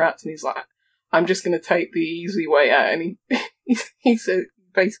and he's trapped, and he's like, I'm just going to take the easy way out, and he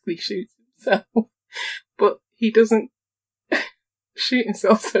basically shoots himself, but he doesn't shoot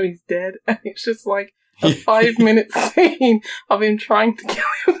himself, so he's dead, and it's just like a 5-minute scene of him trying to kill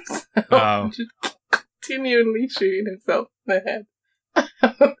himself, and just continually shooting himself in the head.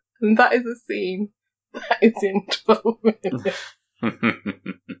 And that is a scene that is in 12 minutes.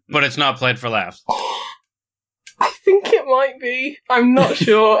 But it's not played for laughs. I think it might be. I'm not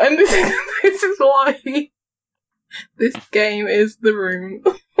sure. And this is why this game is The Room.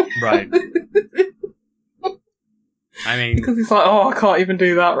 Right. I mean... Because it's like, I can't even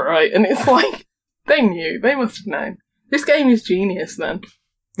do that right. And it's like, they knew. They must have known. This game is genius, then.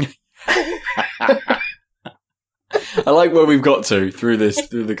 I like where we've got to through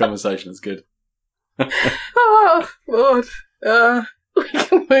the conversation. It's good. Oh, Lord. We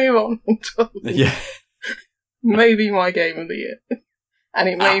can move on. Yeah. Maybe my game of the year. And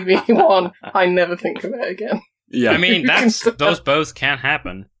it may be one I never think about again. Yeah. I mean, those both can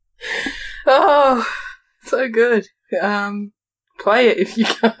happen. Oh, so good. Play it if you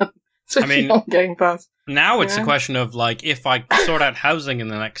can. Especially on Game Pass. Now it's a question of, like, if I sort out housing in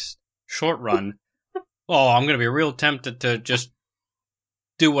the next short run, I'm going to be real tempted to just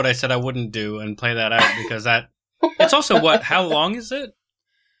do what I said I wouldn't do and play that out, because it's also how long is it?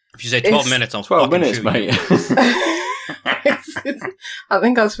 If you say 12 minutes, I'll 12 fucking minutes, shoot mate. I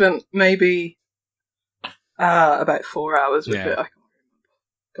think I spent maybe about 4 hours with it. I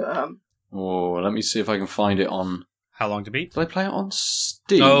can't remember. But, let me see if I can find it on... How long to beat? Did I play it on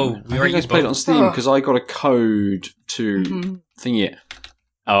Steam? Oh, I think I played it on Steam because I got a code to thingy it.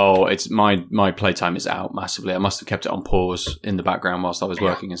 Oh, it's my playtime is out massively. I must have kept it on pause in the background whilst I was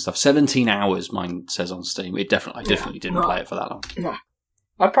working and stuff. 17 hours, mine says on Steam. I definitely didn't play it for that long. No.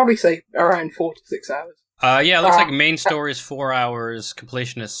 I'd probably say around 4 to 6 hours. Yeah, it looks like main story is 4 hours,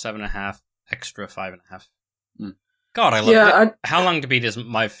 completion is 7.5, extra 5.5. God, I love it. How long to beat is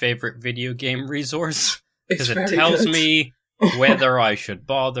my favorite video game resource, because it tells me whether I should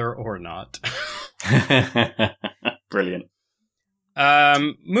bother or not. Brilliant.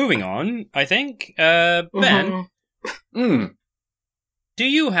 Moving on, I think. Ben, do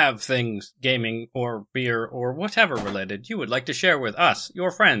you have things, gaming or beer or whatever related, you would like to share with us,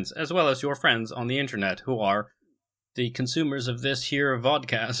 your friends, as well as your friends on the internet, who are the consumers of this here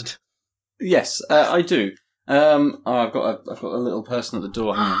vodcast? Yes, I do. I've got a little person at the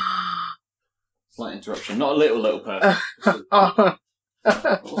door. Hang on. Slight interruption. Not a little person.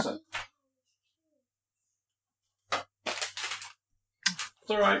 Also.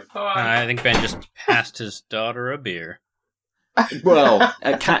 It's alright. I think Ben just passed his daughter a beer. Well,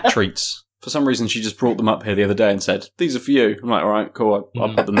 cat treats. For some reason, she just brought them up here the other day and said, "These are for you." I'm like, "Alright, cool,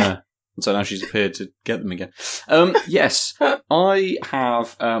 I'll put them there." And so now she's appeared to get them again. Yes, I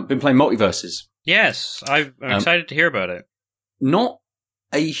have been playing Multiverses. Yes, I'm excited to hear about it. Not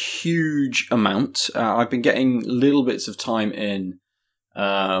a huge amount. I've been getting little bits of time in,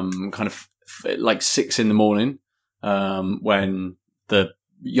 kind of like 6 a.m, when the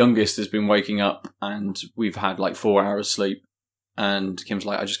youngest has been waking up and we've had like 4 hours sleep, and Kim's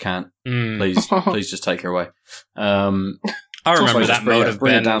like, "I just can't. Please just take her away." I remember that mode of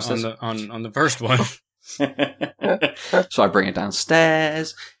Ben on the first one. So I bring her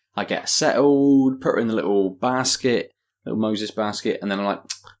downstairs. I get her settled, put her in the little basket, little Moses basket, and then I'm like,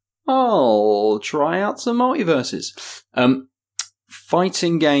 "I'll try out some Multiverses."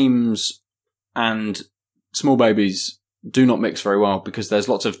 Fighting games and small babies do not mix very well because there's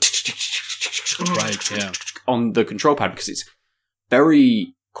lots of Right, yeah. on the control pad because it's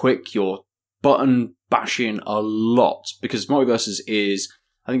very quick. You're button bashing a lot because Multiverses is,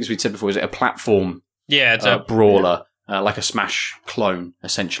 I think as we said before, is it a platform Yeah, it's a brawler, like a Smash clone,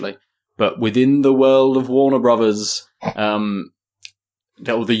 essentially. But within the world of Warner Brothers, or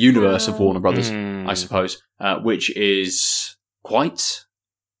the universe of Warner Brothers, I suppose, which is quite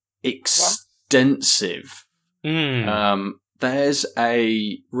extensive. There's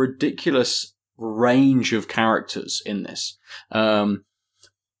a ridiculous range of characters in this.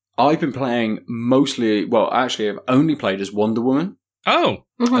 I've been playing mostly, well, actually, I've only played as Wonder Woman. Oh.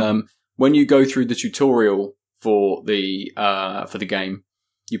 When you go through the tutorial for the game,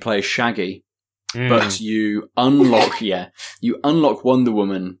 you play as Shaggy, but you unlock Wonder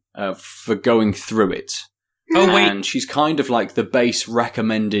Woman for going through it. Oh, wait. And she's kind of like the base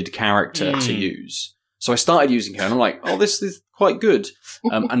recommended character to use. So I started using her, and I'm like, oh, this is quite good.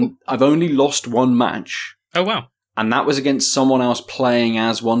 And I've only lost one match. Oh, wow. And that was against someone else playing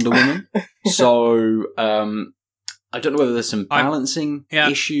as Wonder Woman. So I don't know whether there's some balancing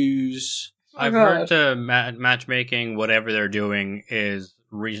issues. I've heard the matchmaking, whatever they're doing, is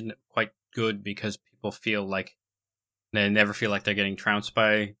quite good because people feel like they never feel like they're getting trounced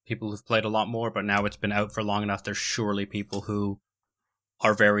by people who've played a lot more. But now it's been out for long enough. There's surely people who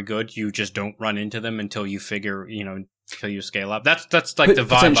are very good. You just don't run into them until you figure, until you scale up. That's like the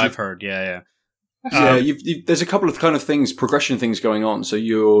vibe I've heard. Yeah. There's a couple of kind of things, progression things going on. So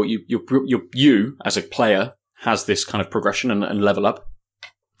you as a player has this kind of progression and level up,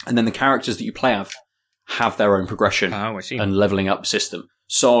 and then the characters that you play have their own progression and leveling up system.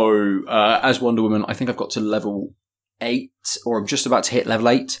 So as Wonder Woman, I think I've got to level 8, or I'm just about to hit level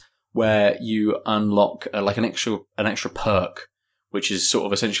 8, where you unlock like an extra perk, which is sort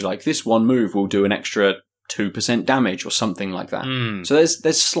of essentially like this one move will do an extra 2% damage or something like that. So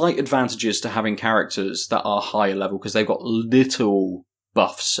there's slight advantages to having characters that are higher level because they've got little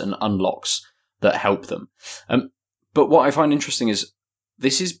buffs and unlocks that help them. But what I find interesting is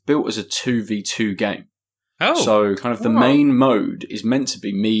this is built as a 2v2 game. Oh. So kind of the main mode is meant to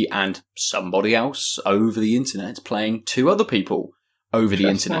be me and somebody else over the internet playing 2 other people over the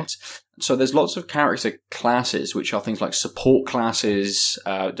internet. So there's lots of character classes, which are things like support classes,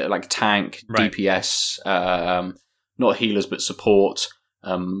 like tank, DPS, not healers, but support.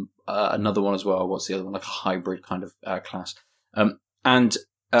 Another one as well. What's the other one? Like a hybrid kind of class. And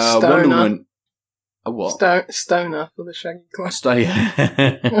Wonder Woman. What? Stoner for the Shaggy class.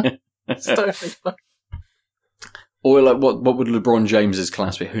 Stoner. Or like what would LeBron James's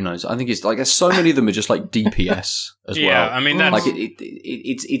class be? Who knows? I think it's like there's so many of them are just like DPS as well. Yeah, I mean that's like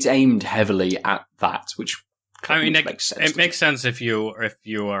it's aimed heavily at that, which makes sense. It makes sense if you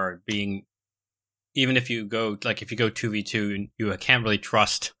are being, even if you go 2v2, you can't really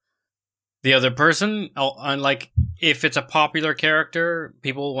trust the other person. Unlike if it's a popular character,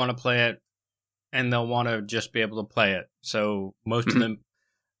 people want to play it and they'll want to just be able to play it. So most of them.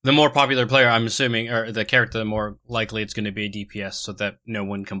 The more popular player, I'm assuming, or the character, the more likely it's going to be a DPS, so that no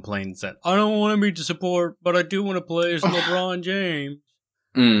one complains that I don't want to be to support, but I do want to play as LeBron James.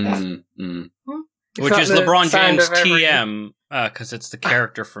 Which is LeBron James TM, because it's the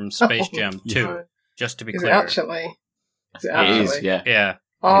character from Space Jam 2, just to be clear. Is it actually? It is, yeah. Yeah.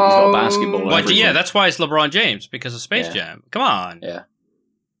 Oh, basketball. That's why it's LeBron James, because of Space Jam. Come on. Yeah.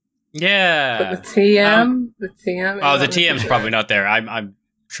 Yeah. But the TM? The TM? Oh, the TM's probably not there. I'm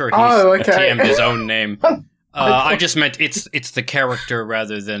sure he's TM'd his own name. I just meant it's the character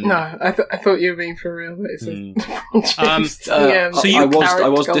rather than. No, I thought you were being for real. I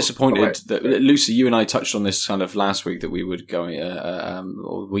was disappointed that Lucy, you and I touched on this kind of last week that we would go,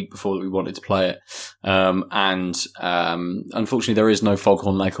 or the week before that we wanted to play it, and unfortunately there is no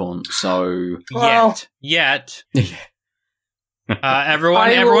Foghorn Leghorn. So yet.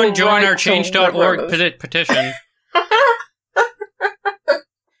 Everyone join our change.org petition.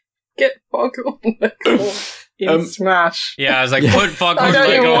 Get Foghorn Leghorn in Smash. Yeah, I was like, put Foghorn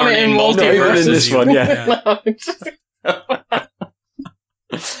Leghorn in Multiverses. In this one, yeah.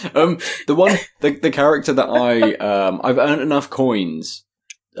 The character that I've earned enough coins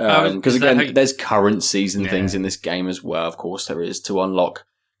because again, there's currencies and things in this game as well. Of course, there is to unlock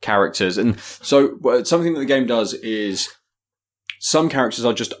characters, and so something that the game does is. Some characters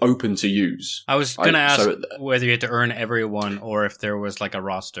are just open to use. I was going to ask whether you had to earn everyone or if there was like a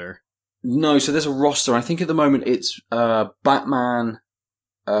roster. No, so there's a roster. I think at the moment it's Batman,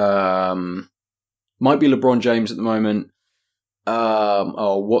 might be LeBron James at the moment.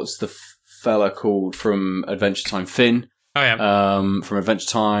 What's the fella called from Adventure Time? Finn. Oh yeah. From Adventure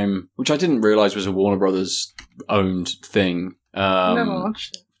Time, which I didn't realize was a Warner Brothers owned thing. Never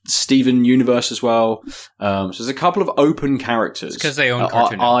watched it. Steven Universe as well. So there's a couple of open characters. Because they own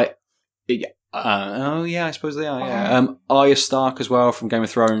Cartoon Network. Oh yeah, I suppose they are. Yeah, Arya Stark as well from Game of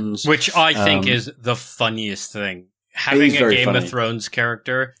Thrones, Which I think is the funniest thing. Having a very Game funny. of Thrones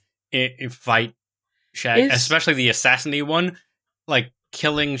character fight Shaggy, especially the assassin-y one, like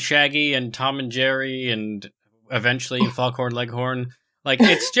killing Shaggy and Tom and Jerry and eventually Foghorn Leghorn. Like,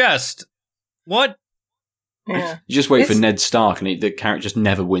 it's just... What? Yeah. You just wait for Ned Stark, and the character just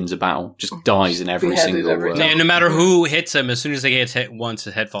never wins a battle. Just dies in every Beheaded single. every time. Yeah, no matter who hits him, as soon as they get hit once,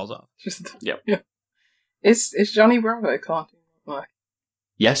 his head falls off. Yep. Yeah. Is Johnny Bravo Cartoon Network?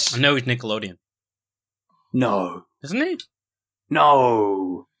 Yes. No, he's Nickelodeon. No. Isn't he?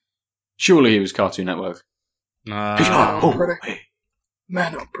 No. Surely he was Cartoon Network. Oh, oh, hey.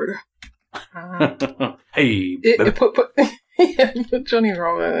 Man up, brother. Hey. Put Johnny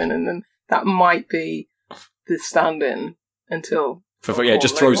Bravo in, and then that might be the stand-in until...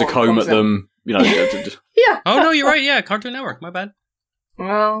 just throws a comb at them. You know. Yeah. Oh, no, you're right. Yeah, Cartoon Network. My bad.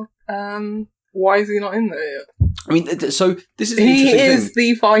 Well, why is he not in there yet? I mean, so this is the He interesting is thing.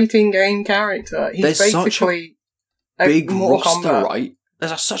 the fighting game character. He's There's basically such a big Mortal roster, Kombat. right?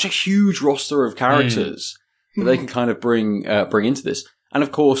 There's such a huge roster of characters that they can kind of bring into this. And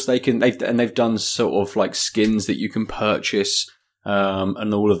of course, they've done sort of like skins that you can purchase,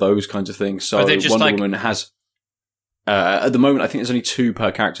 and all of those kinds of things. So Are they just Wonder Woman has, at the moment, I think there's only 2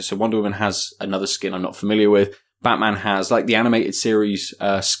 per character. So Wonder Woman has another skin I'm not familiar with. Batman has like the animated series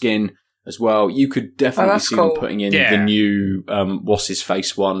skin as well. You could definitely see them putting in the new what's his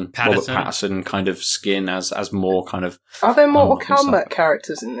face one, Robert Pattinson kind of skin as more kind of. Are there Mortal Kombat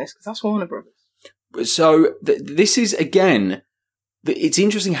characters in this? Because that's Warner Brothers. So this is again. It's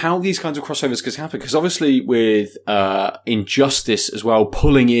interesting how these kinds of crossovers can happen, because obviously with Injustice as well,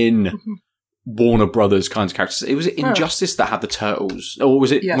 pulling in Warner Brothers kinds of characters. It was Injustice that had the Turtles, or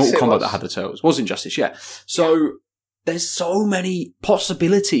was it Mortal Kombat that had the Turtles? Was Injustice? Yeah. So there's so many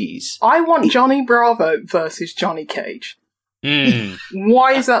possibilities. I want Johnny Bravo versus Johnny Cage.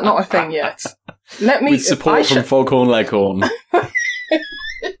 Why is that not a thing yet? Let me with support from Foghorn Leghorn.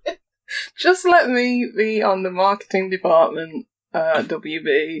 Just let me be on the marketing department.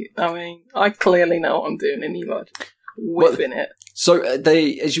 WB. I mean, I clearly know what I'm doing, and you're whipping it. So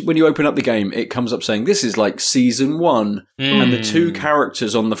when you open up the game, it comes up saying this is like season 1, and the 2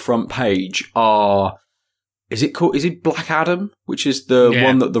 characters on the front page are. Is it Black Adam, which is the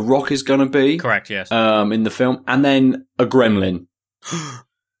one that The Rock is going to be? Correct. Yes. In the film, and then a gremlin.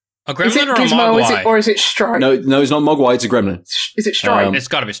 A gremlin is it or Gizmo, a Mogwai? or is it Stripe? No, it's not Mogwai. It's a gremlin. Is it Stripe? It's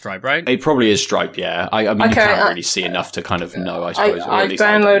got to be Stripe, right? It probably is Stripe. Yeah. I mean, you can't really see enough to kind of know. I suppose. I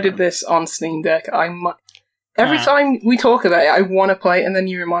downloaded this on Steam Deck. Every time we talk about it, I want to play it, and then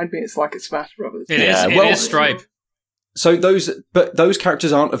you remind me it's like it's Smash Brothers. It is Stripe. So those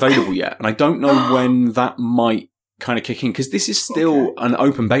characters aren't available yet, and I don't know when that might kind of kick in, because this is still an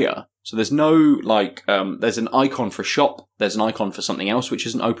open beta. So there's no like there's an icon for shop, there's an icon for something else which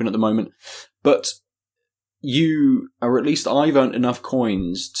isn't open at the moment, but or at least I've earned enough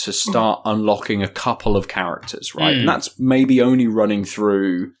coins to start unlocking a couple of characters, right? And that's maybe only running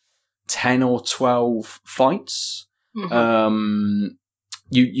through 10 or 12 fights.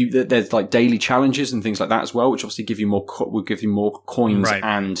 There's like daily challenges and things like that as well, which obviously will give you more coins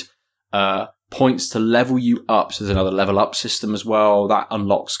and points to level you up. So there's another level up system as well that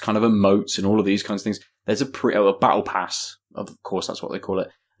unlocks kind of emotes and all of these kinds of things. There's a battle pass, of course, that's what they call it.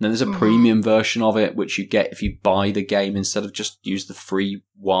 And then there's a premium version of it, which you get if you buy the game instead of just use the free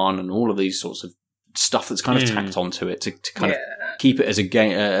one, and all of these sorts of stuff that's kind of tacked onto it to kind of keep it as a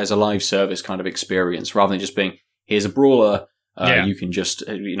game, as a live service kind of experience, rather than just being, here's a brawler. You can just,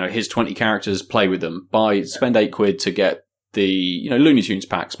 here's 20 characters, play with them. Spend £8 to get the, Looney Tunes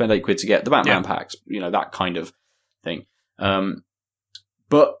pack, spend £8 to get the Batman packs, that kind of thing.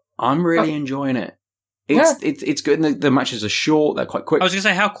 But I'm really enjoying it. It's good. And the matches are short, they're quite quick. I was going to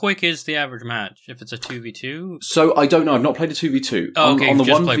say, how quick is the average match if it's a 2v2? So I don't know. I've not played a 2v2. Oh, okay, on the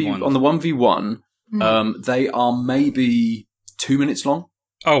just 1v1, on the 1v1, they are maybe 2 minutes long.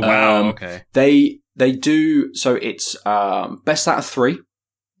 Oh wow! Okay. They do, so it's best out of 3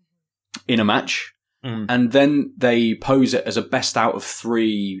 in a match, and then they pose it as a best out of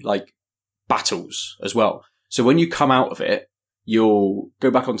 3 like battles as well. So when you come out of it, you'll go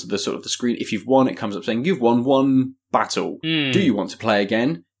back onto the sort of the screen. If you've won, it comes up saying you've won 1 battle. Do you want to play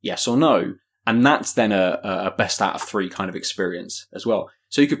again? Yes or no? And that's then a best out of 3 kind of experience as well.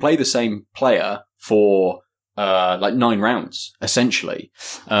 So you could play the same player for like 9 rounds essentially.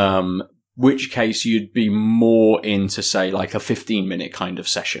 which case you'd be more into, say, like a 15-minute kind of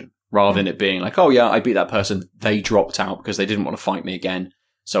session, rather than it being like, oh yeah, I beat that person, they dropped out because they didn't want to fight me again,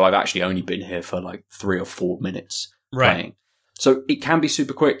 so I've actually only been here for like 3 or 4 minutes playing. So it can be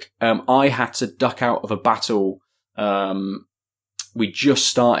super quick. I had to duck out of a battle. We just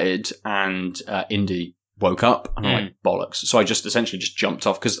started, and Indy woke up, and I'm like, bollocks. So I just essentially just jumped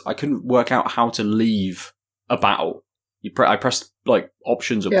off because I couldn't work out how to leave a battle. I pressed like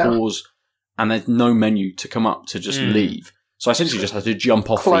options or pause, and there's no menu to come up to just leave. So I essentially just had to jump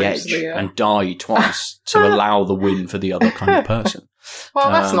off the edge and die twice to allow the win for the other kind of person.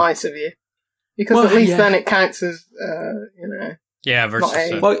 Well, that's nice of you. Because at least then it counts as, Yeah,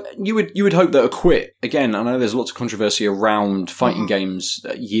 versus... Well, you would hope that a quit, again, I know there's lots of controversy around fighting games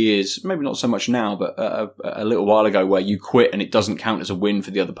years, maybe not so much now, but a little while ago, where you quit and it doesn't count as a win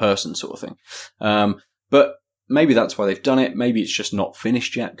for the other person sort of thing. But maybe that's why they've done it. Maybe it's just not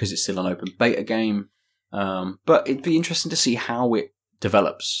finished yet because it's still an open beta game. But it'd be interesting to see how it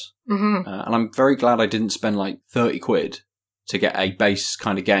develops. And I'm very glad I didn't spend like 30 quid to get a base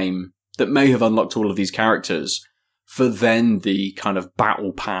kind of game that may have unlocked all of these characters for then the kind of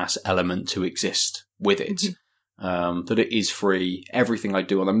battle pass element to exist with it. That it is free, everything I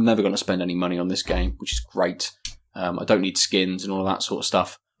do, and I'm never going to spend any money on this game, which is great. I don't need skins and all of that sort of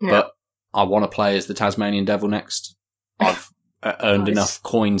stuff, but I want to play as the Tasmanian Devil next. I've earned enough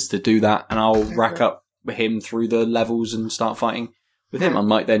coins to do that, and I'll rack up him through the levels and start fighting with him. I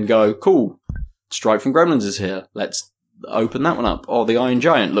might then go, cool, Strike from Gremlins is here, let's open that one up. Oh, the Iron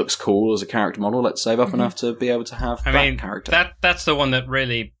Giant looks cool as a character model, let's save up enough to be able to have that character. That's the one that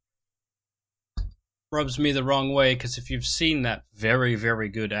really rubs me the wrong way, because if you've seen that very, very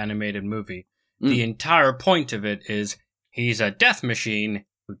good animated movie, the entire point of it is he's a death machine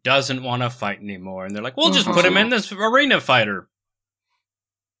who doesn't want to fight anymore, and they're like, we'll just put him in this arena fighter.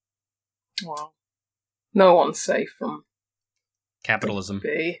 Well, no one's safe from capitalism.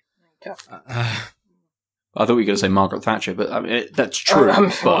 I thought you were going to say Margaret Thatcher, but I mean, that's true.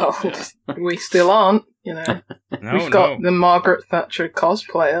 We still aren't, We've got the Margaret Thatcher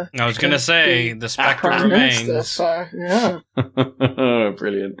cosplayer. I was going to say, the spectre remains. Minister, so, yeah.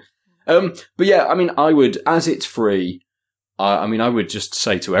 Brilliant. But yeah, I mean, I would, as it's free, I would just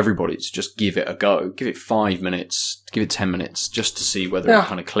say to everybody to just give it a go. Give it 5 minutes, give it 10 minutes, just to see whether it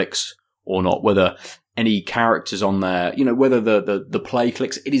kind of clicks or not, whether any characters on there, whether the play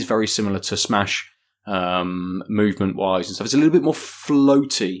clicks. It is very similar to Smash, movement wise and stuff. It's a little bit more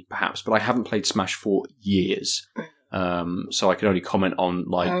floaty, perhaps, but I haven't played Smash for years. So I can only comment on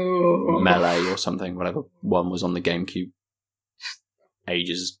Melee or something, whatever one was on the GameCube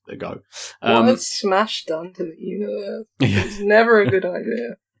ages ago. What has Smash done to the universe? It's never a good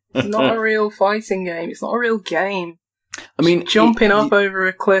idea. It's not a real fighting game. It's not a real game. I mean, jumping up over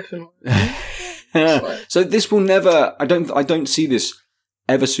a cliff and. So this will never. I don't see this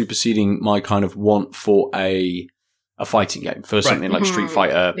ever superseding my kind of want for a fighting game, for something like Street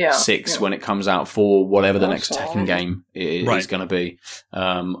Fighter 6 when it comes out, for whatever the next Tekken game is going to be.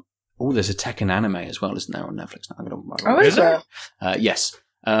 There's a Tekken anime as well, isn't there, on Netflix now? Is there? Yes.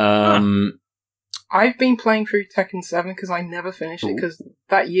 I've been playing through Tekken 7 because I never finished it, because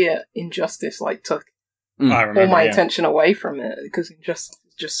that year Injustice took all my attention away from it, because Injustice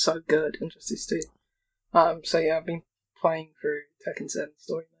is just so good, Injustice 2. So yeah, I've been playing through Tekken 7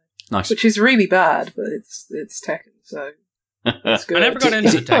 story mode. Nice. Which is really bad, but it's Tekken, so it's good. I never got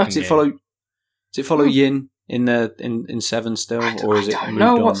into the Tekken game. Does it follow Yin in 7 still, or is it I don't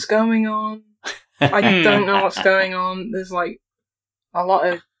know what's going on. I don't know what's going on. There's a lot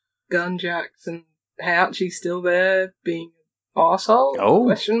of gunjacks, and Heihachi's still there being an arsehole?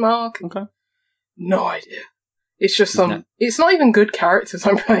 Question mark. Okay. No idea. It's just it's not even good characters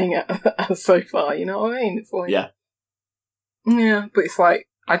I'm playing as so far, you know what I mean? It's yeah, but it's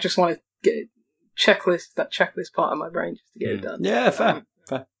I just want to get that checklist part of my brain just to get it done. Yeah, fair.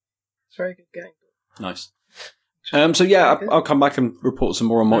 It's a very good game. Nice. So yeah, I'll come back and report some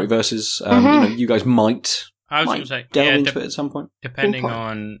more on Multiverses. You guys might. I was going to say, delve into it at some point. Depending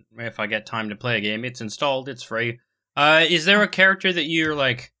on if I get time to play a game, it's installed, it's free. Is there a character that you're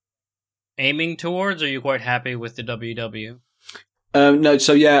aiming towards? Or are you quite happy with the WW? No,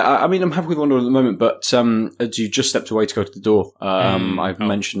 so yeah, I'm happy with Wonder at the moment, but as you just stepped away to go to the door, I've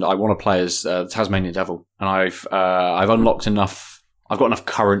mentioned I want to play as the Tasmanian Devil, and I've unlocked enough. I've got enough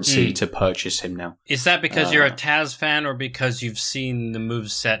currency to purchase him now. Is that because you're a Taz fan, or because you've seen the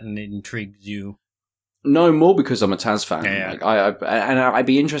moveset and it intrigues you? No, more because I'm a Taz fan. Yeah. I'd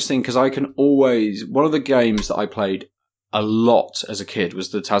be interesting because I can always. One of the games that I played a lot as a kid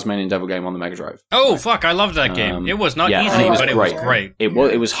was the Tasmanian Devil game on the Mega Drive. Oh, fuck, I loved that game. It was not easy, and but it was great. It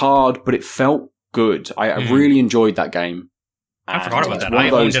was hard, but it felt good. I really enjoyed that game. I forgot about that. One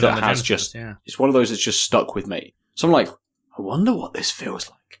of those that that has just, it's one of those that's just stuck with me. So I'm like, I wonder what this feels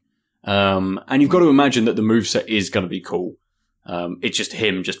like. And you've got to imagine that the moveset is going to be cool. It's just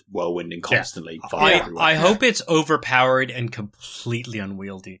him just whirlwinding constantly. I hope it's overpowered and completely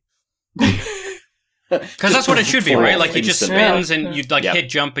unwieldy. Because that's what it should be, right? Like, he just spins and you hit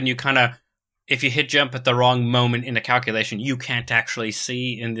jump, and you kind of, if you hit jump at the wrong moment in the calculation, you can't actually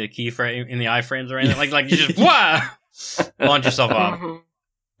see in the keyframe, in the iframes or anything. Like you just launch yourself off.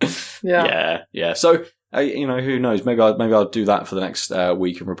 Yeah. So who knows? Maybe I'll do that for the next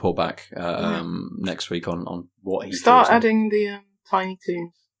week and report back next week on what he start adding the Tiny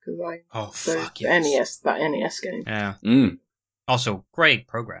Toons, because that NES game. Yeah. Also, great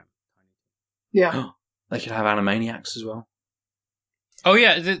program. Yeah. They could have Animaniacs as well. Oh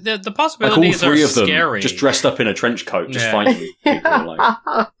yeah, the possibilities all three are of them scary. Just dressed up in a trench coat, just finding people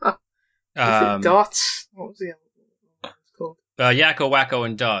Dots? What was the other one called? Yakko, Wacko,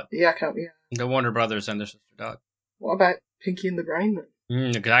 and Dot. Yakko, yeah. The Warner Brothers and their sister Dot. What about Pinky and the Brain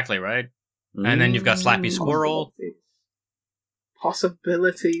then? Exactly, right? And then you've got Slappy Squirrel.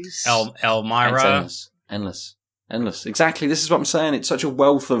 Possibilities. Elmira. Endless. Exactly. This is what I'm saying. It's such a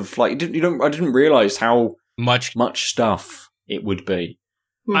wealth of I didn't realize how much stuff it would be.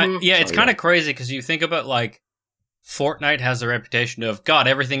 It's kind of crazy because you think about Fortnite has the reputation of God,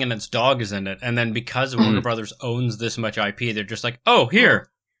 everything in its dog is in it, and then because Warner Brothers owns this much IP, they're just like, oh, here,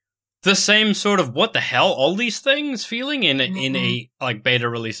 the same sort of what the hell, all these things feeling in a beta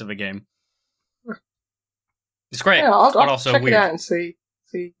release of a game. It's great, yeah, I'll also check weird. It out and see,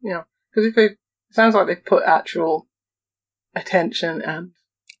 because if it sounds like they've put actual attention and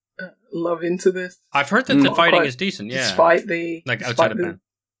love into this. I've heard that the fighting is decent, yeah. Despite the outside of Ben.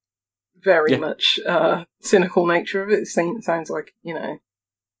 Very much cynical nature of it. It sounds like,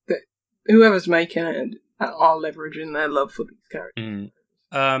 that whoever's making it are leveraging their love for these characters.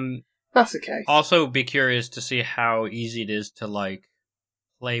 That's okay. Also, be curious to see how easy it is to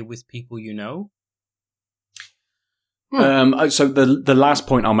play with people you know. So the last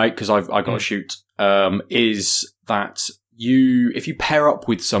point I'll make, because I've got to shoot, is that if you pair up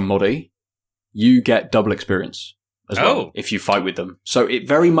with somebody, you get double experience as well if you fight with them. So it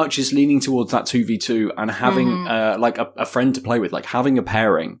very much is leaning towards that 2v2 and having a friend to play with, having a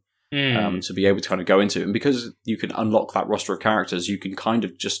pairing to be able to kind of go into. And because you can unlock that roster of characters, you can kind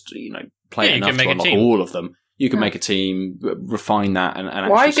of just play enough to unlock all of them. You can make a team, refine that, and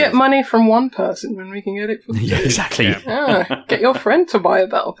why get money from one person when we can get it from two? Yeah, exactly. Yeah. Get your friend to buy a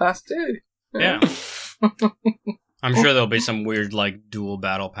battle pass too. Yeah. I'm sure there'll be some weird dual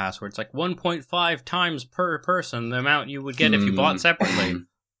battle pass where it's 1.5 times per person the amount you would get if you bought separately.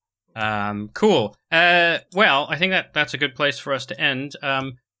 Cool. Well, I think that's a good place for us to end.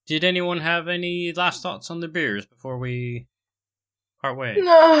 Did anyone have any last thoughts on the beers before we part ways?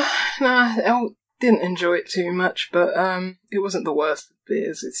 No, I didn't enjoy it too much, but it wasn't the worst of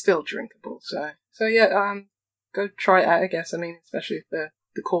beers. It's still drinkable, so yeah. Go try it out, I guess. I mean, especially if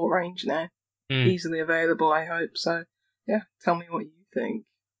the core range now. Easily available, I hope. So, yeah, tell me what you think.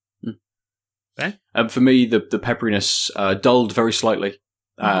 Ben? For me, the pepperiness dulled very slightly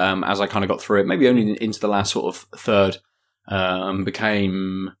as I kind of got through it. Maybe only into the last sort of third.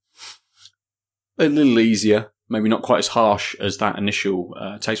 Became a little easier. Maybe not quite as harsh as that initial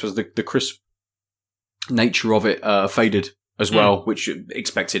taste was. The crisp nature of it faded as well, which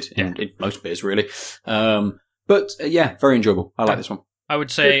expected in most beers, really. But yeah, very enjoyable. I like this one. I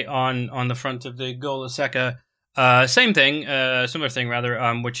would say on the front of the Gola Seca, same thing, similar thing rather,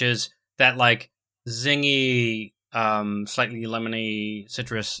 which is that zingy, slightly lemony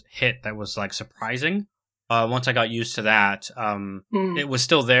citrus hit that was surprising. Once I got used to that, it was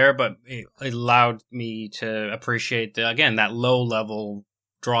still there, but it allowed me to appreciate that low level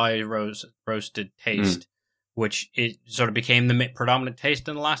dry roasted taste, which it sort of became the predominant taste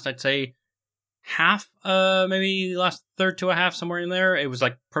in the last, I'd say, half, maybe last third to a half, somewhere in there. It was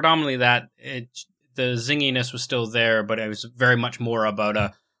predominantly that the zinginess was still there, but it was very much more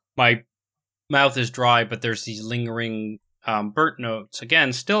about my mouth is dry, but there's these lingering burnt notes.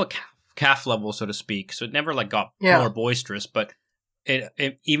 Again, still a calf level, so to speak. So it never got more boisterous, but it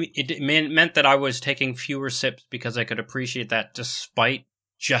meant that I was taking fewer sips because I could appreciate that despite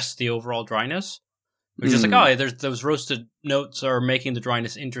just the overall dryness. It was just there's those roasted notes are making the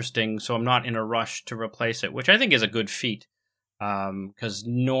dryness interesting, so I'm not in a rush to replace it, which I think is a good feat. Because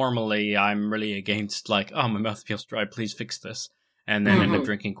normally I'm really against my mouth feels dry, please fix this, and then end up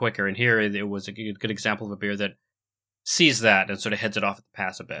drinking quicker. And here it was a good example of a beer that sees that and sort of heads it off at the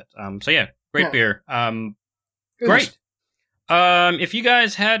pass a bit. So yeah, great beer. Good. Great. If you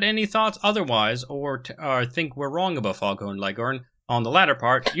guys had any thoughts otherwise, or think we're wrong about Foghorn Leghorn, on the latter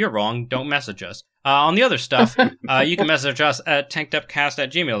part, you're wrong. Don't message us. On the other stuff, you can message us at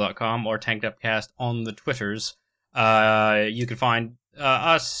tankedupcast@gmail.com or tankedupcast on the Twitters. You can find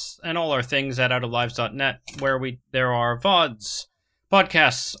us and all our things at outoflives.net, where there are VODs,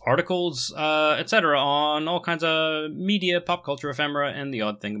 podcasts, articles, etc. on all kinds of media, pop culture, ephemera, and the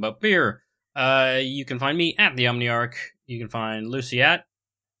odd thing about beer. You can find me at the Omniarch. You can find Lucy at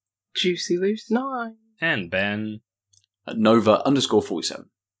Juicy Loose 9. And Ben at Nova_47.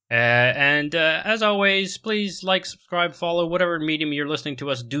 And as always, please like, subscribe, follow, whatever medium you're listening to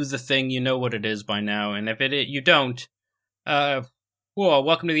us. Do the thing. You know what it is by now. And if you don't,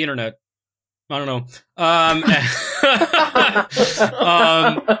 welcome to the internet. I don't know.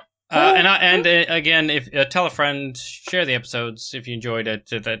 Again, if tell a friend, share the episodes if you enjoyed it.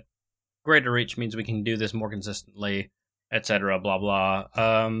 That greater reach means we can do this more consistently, etc. Blah blah.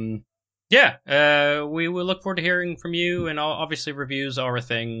 We will look forward to hearing from you, and obviously reviews are a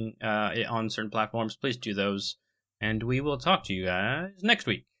thing on certain platforms. Please do those, and we will talk to you guys next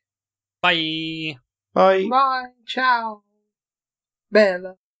week. Bye. Bye. Bye. Ciao.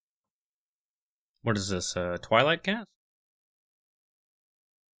 Bella. What is this, Twilight Cast?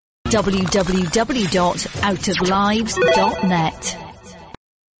 www.outoflives.net